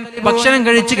ലമുൻഖലിബൂൻ. ഭക്ഷണം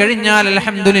കഴിച്ചു കഴിഞ്ഞാൽ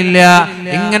അൽഹംദുലില്ലാഹ്.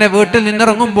 ഇങ്ങനെ വീട്ടിൽ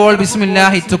നിന്നിറങ്ങുമ്പോൾ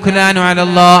ബിസ്മില്ലാഹി തുഖ്ലാനു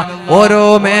അലല്ലാഹ്. ഓരോ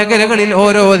മേഖലകളിൽ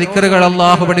ഓരോ ദിക്റുകൾ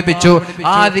അല്ലാഹു പഠിപ്പിച്ചു.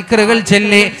 ആ ദിക്റുകൾ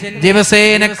ചൊല്ലി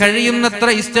ദിവസേന കഴിയുന്നത്ര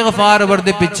ഇസ്തിഗ്ഫാർ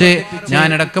വർദ്ധിപ്പിച്ച്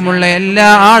ഞാനടക്കമുള്ള എല്ലാ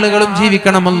ആളുകളും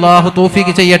ജീവിക്കണം. അല്ലാഹു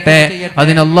തൗഫീഖ് ചെയ്യട്ടെ,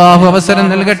 അതിന് അല്ലാഹു അവസരം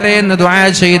നൽകട്ടെ എന്ന് ദുആ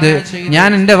ചെയ്ത് ഞാൻ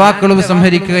എൻ്റെ വാക്കുകൾ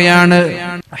സംഹരിക്കുകയാണ്.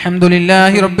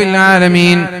 അൽഹംദുലില്ലാഹി റബ്ബിൽ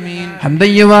ആലമീൻ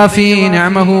ഹംദൻ യുവാഫി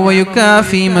നിഅമഹു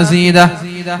വയുകാഫി മസീദഹ.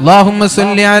 اللهم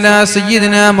صل على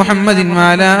سيدنا محمد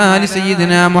وعلى آل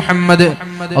سيدنا محمد.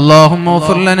 اللهم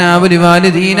اغفر لنا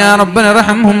ولوالدينا ربنا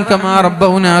ارحمهم كما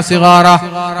ربونا صغارا.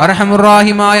 അർഹമുർ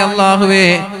റഹീമായ അല്ലാഹുവേ,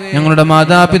 ഞങ്ങളുടെ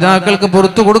മാതാപിതാക്കൾക്ക്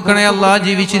പുറത്തു കൊടുക്കണേ അല്ലാ.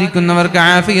 ജീവിച്ചിരിക്കുന്നവർക്ക്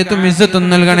ആഫിയത്തും ഇസ്സത്തും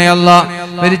നൽകണേ അല്ലാ.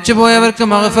 മരിച്ചുപോയവർക്ക്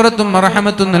മഗ്ഫിറത്തും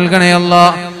റഹ്മത്തും നൽകണേ അല്ലാ.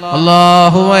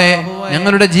 അല്ലാഹുവേ,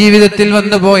 ഞങ്ങളുടെ ജീവിതത്തിൽ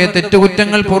വന്നുപോയ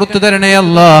തെറ്റുകുറ്റങ്ങൾ പുറത്തു തരണേ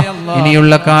അല്ലാ.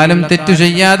 ഇനിയുള്ള കാലം തെറ്റു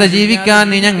ചെയ്യാതെ ജീവിക്കാൻ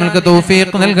നീ ഞങ്ങൾക്ക് തൗഫീഖ്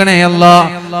നൽകണേ അല്ലാ.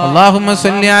 اللهم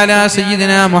صل على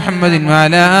سيدنا محمد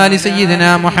وعلى آل سيدنا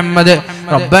محمد.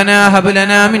 ربنا هب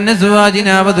لنا من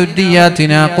أزواجنا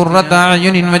وذرياتنا قرة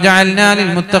أعين واجعلنا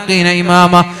للمتقين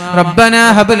إماما. ربنا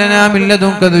هب لنا من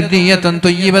لدنك ذرية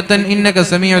طيبة إنك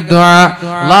سميع الدعاء.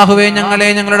 അല്ലാഹുവേ,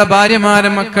 ഞങ്ങളുടെ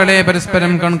ഭാര്യമാരും മക്കളെ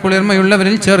പരസ്പരം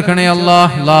കൺകുളിർമയുള്ളവരിൽ ചേർക്കണേ അല്ലാ.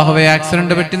 അല്ലാഹുവേ,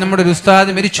 ആക്സിഡന്റ് പറ്റി നമ്മുടെ ഒരു ഉസ്താദ്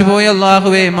മരിച്ചുപോയ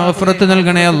അല്ലാഹുവേ മഗ്ഫിറത്ത്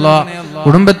നൽകണേ അല്ലാ.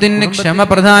 കുടുംബത്തിന് ക്ഷമ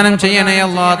പ്രദാനം ചെയ്യണേ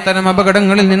അല്ലാ. അത്തരം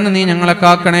അപകടങ്ങളിൽ നിന്ന് നീ ഞങ്ങളെ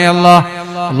കാക്കണേ അല്ലാ.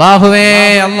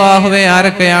 അല്ലാഹുവേ,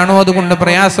 ആരൊക്കെയാണോ അതുകൊണ്ട്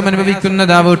പ്രയാസം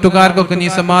അനുഭവിക്കുന്നത് ആ വീട്ടുകാർക്കൊക്കെ നീ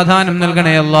സമാധാനം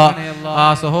നൽകണേ അല്ലാ. ആ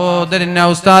സഹോദരൻ ആ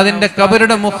ഉസ്താദിന്റെ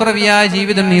ഖബറുടെ മുഖ്റവിയായ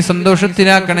ജീവിതം നീ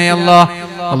സന്തോഷത്തിലാക്കണേ അല്ലാ.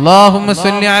 اللهم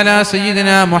صل على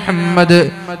سيدنا محمد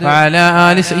وعلى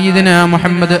آل سيدنا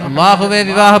محمد. അല്ലാഹുവേ,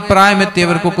 വിവാഹ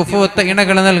പ്രായമെത്തിയവർക്ക് കുഫുവത്ത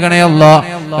ഇണകൾ നൽകണേ അല്ലാ.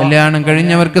 കല്യാണം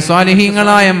കഴിഞ്ഞവർക്ക്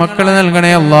സ്വാലിഹീങ്ങളായ മക്കൾ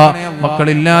നൽകണേ അല്ലാ.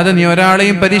 മക്കളില്ലാതെ നീ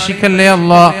ഒരാളെയും പരീക്ഷിക്കല്ലേ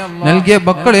അല്ലാ. നൽകിയ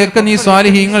മക്കളെയൊക്കെ നീ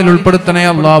സ്വാലിഹീങ്ങളിൽ ഉൾപ്പെടുത്തണേ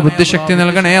അല്ലാ. ബുദ്ധിശക്തി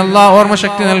നൽകണേ അല്ലാ.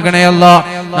 ഓർമ്മശക്തി നൽകണേ അല്ലാ.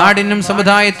 നാടിനും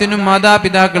സമുദായത്തിനും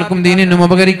മാതാപിതാക്കൾക്കും ദീനിനും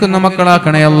ഉപകരിക്കുന്ന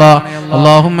മക്കളാക്കണേ അല്ലാ.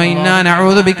 اللهم إنا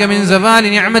نعوذ بك من زوال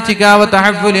نعمتك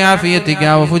وتحول عافيتك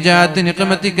وفجاءة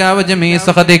نقمتك وجميع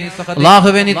سخطك.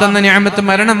 അല്ലാഹുവേ, നീ തന്ന നിഅമത്ത്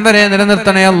മരണം വരെ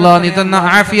നിലനിർത്തണേ അല്ലാ. നീ തന്ന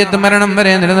ആഫിയത്ത് മരണം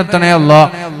വരെ നിലനിർത്തണേ അല്ലാ.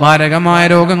 മാരകമായ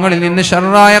രോഗങ്ങളിൽ നിന്ന്,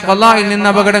 ശർറായ ഖലായിൽ നിന്ന്,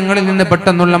 അപകടങ്ങളിൽ നിന്ന്,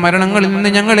 പെട്ടെന്നുള്ള മരണങ്ങളിൽ നിന്ന്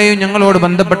ഞങ്ങളെയും ഞങ്ങളോട്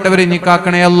ബന്ധപ്പെട്ടവരെ നീ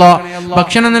കാക്കണേ അല്ലാ.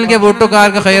 ഭക്ഷണം നൽകിയ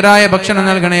വീട്ടുകാർക്ക് ഖൈറായ ഭക്ഷണം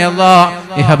നൽകണേ അല്ലാ.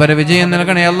 ഇഹപര വിജയം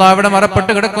നൽകണേ അല്ലാ. അവിടെ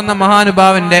മറപ്പെട്ട് കിടക്കുന്ന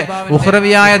മഹാനുഭാവന്റെ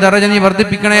ഉഖ്റവിയായ ദറജ നീ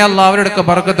വർദ്ധിപ്പിക്കണേ അല്ലാ. അവരുടെ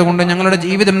ബർക്കത്ത് കൊണ്ട് ഞങ്ങളുടെ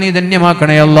ജീവിതം നീ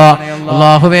ധന്യമാക്കണേ അല്ലാ.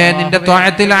 അല്ലാഹുവേ, നിന്റെ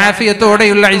ത്വഅത്തിൽ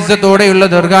ആഫിയത്തോടെയുള്ള ഇസ്സത്തോടെയുള്ള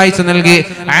ദീർഘായുസ്സ് നൽകി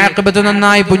ആഖിബത്ത്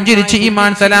നന്നായി പുഞ്ചിരിച്ച്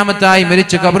ഈമാൻ സലാമത്തായി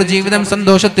മരിച്ച് ഖബർ ജീവിതം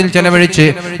സന്തോഷത്തിൽ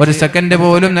ചെലവഴിച്ച് ഒരു സെക്കൻഡ്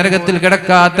പോലും നരകത്തിൽ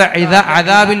കിടക്കാത്ത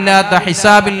അദാബില്ലാത്ത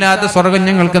ഹിസാബില്ലാത്ത സ്വർഗ്ഗം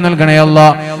ഞങ്ങൾക്ക് നൽകണേ അല്ലാ.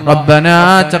 റബ്ബനാ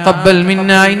തഖബ്ബൽ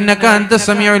മിന്നാ ഇന്നക അൻതസ്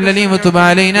സമീഉൽ അലീം വതുബ്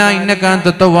അലൈനാ ഇന്നക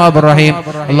അൻതത് തവ്വാബുർ റഹീം.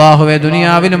 അല്ലാഹുവേ,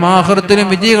 ദുനിയാവിലും ആഖിറത്തിലും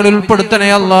വിജയികളിൽ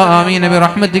ഉൾപ്പെടുത്തണേ അല്ലാ. ആമീൻ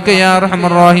ബിറഹ്മതിക യാ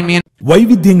അർഹമർ റഹീമീൻ.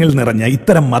 വൈവിധ്യങ്ങൾ നിറഞ്ഞ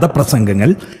ഇത്തരം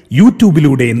മതപ്രസംഗങ്ങൾ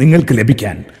യൂട്യൂബിലൂടെ നിങ്ങൾക്ക്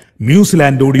ലഭിക്കാൻ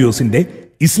New Zealand ഓഡിയോസിന്റെ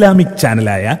Islamic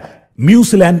ചാനലായ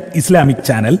New Zealand Islamic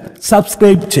channel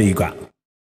subscribe ചെയ്യുക.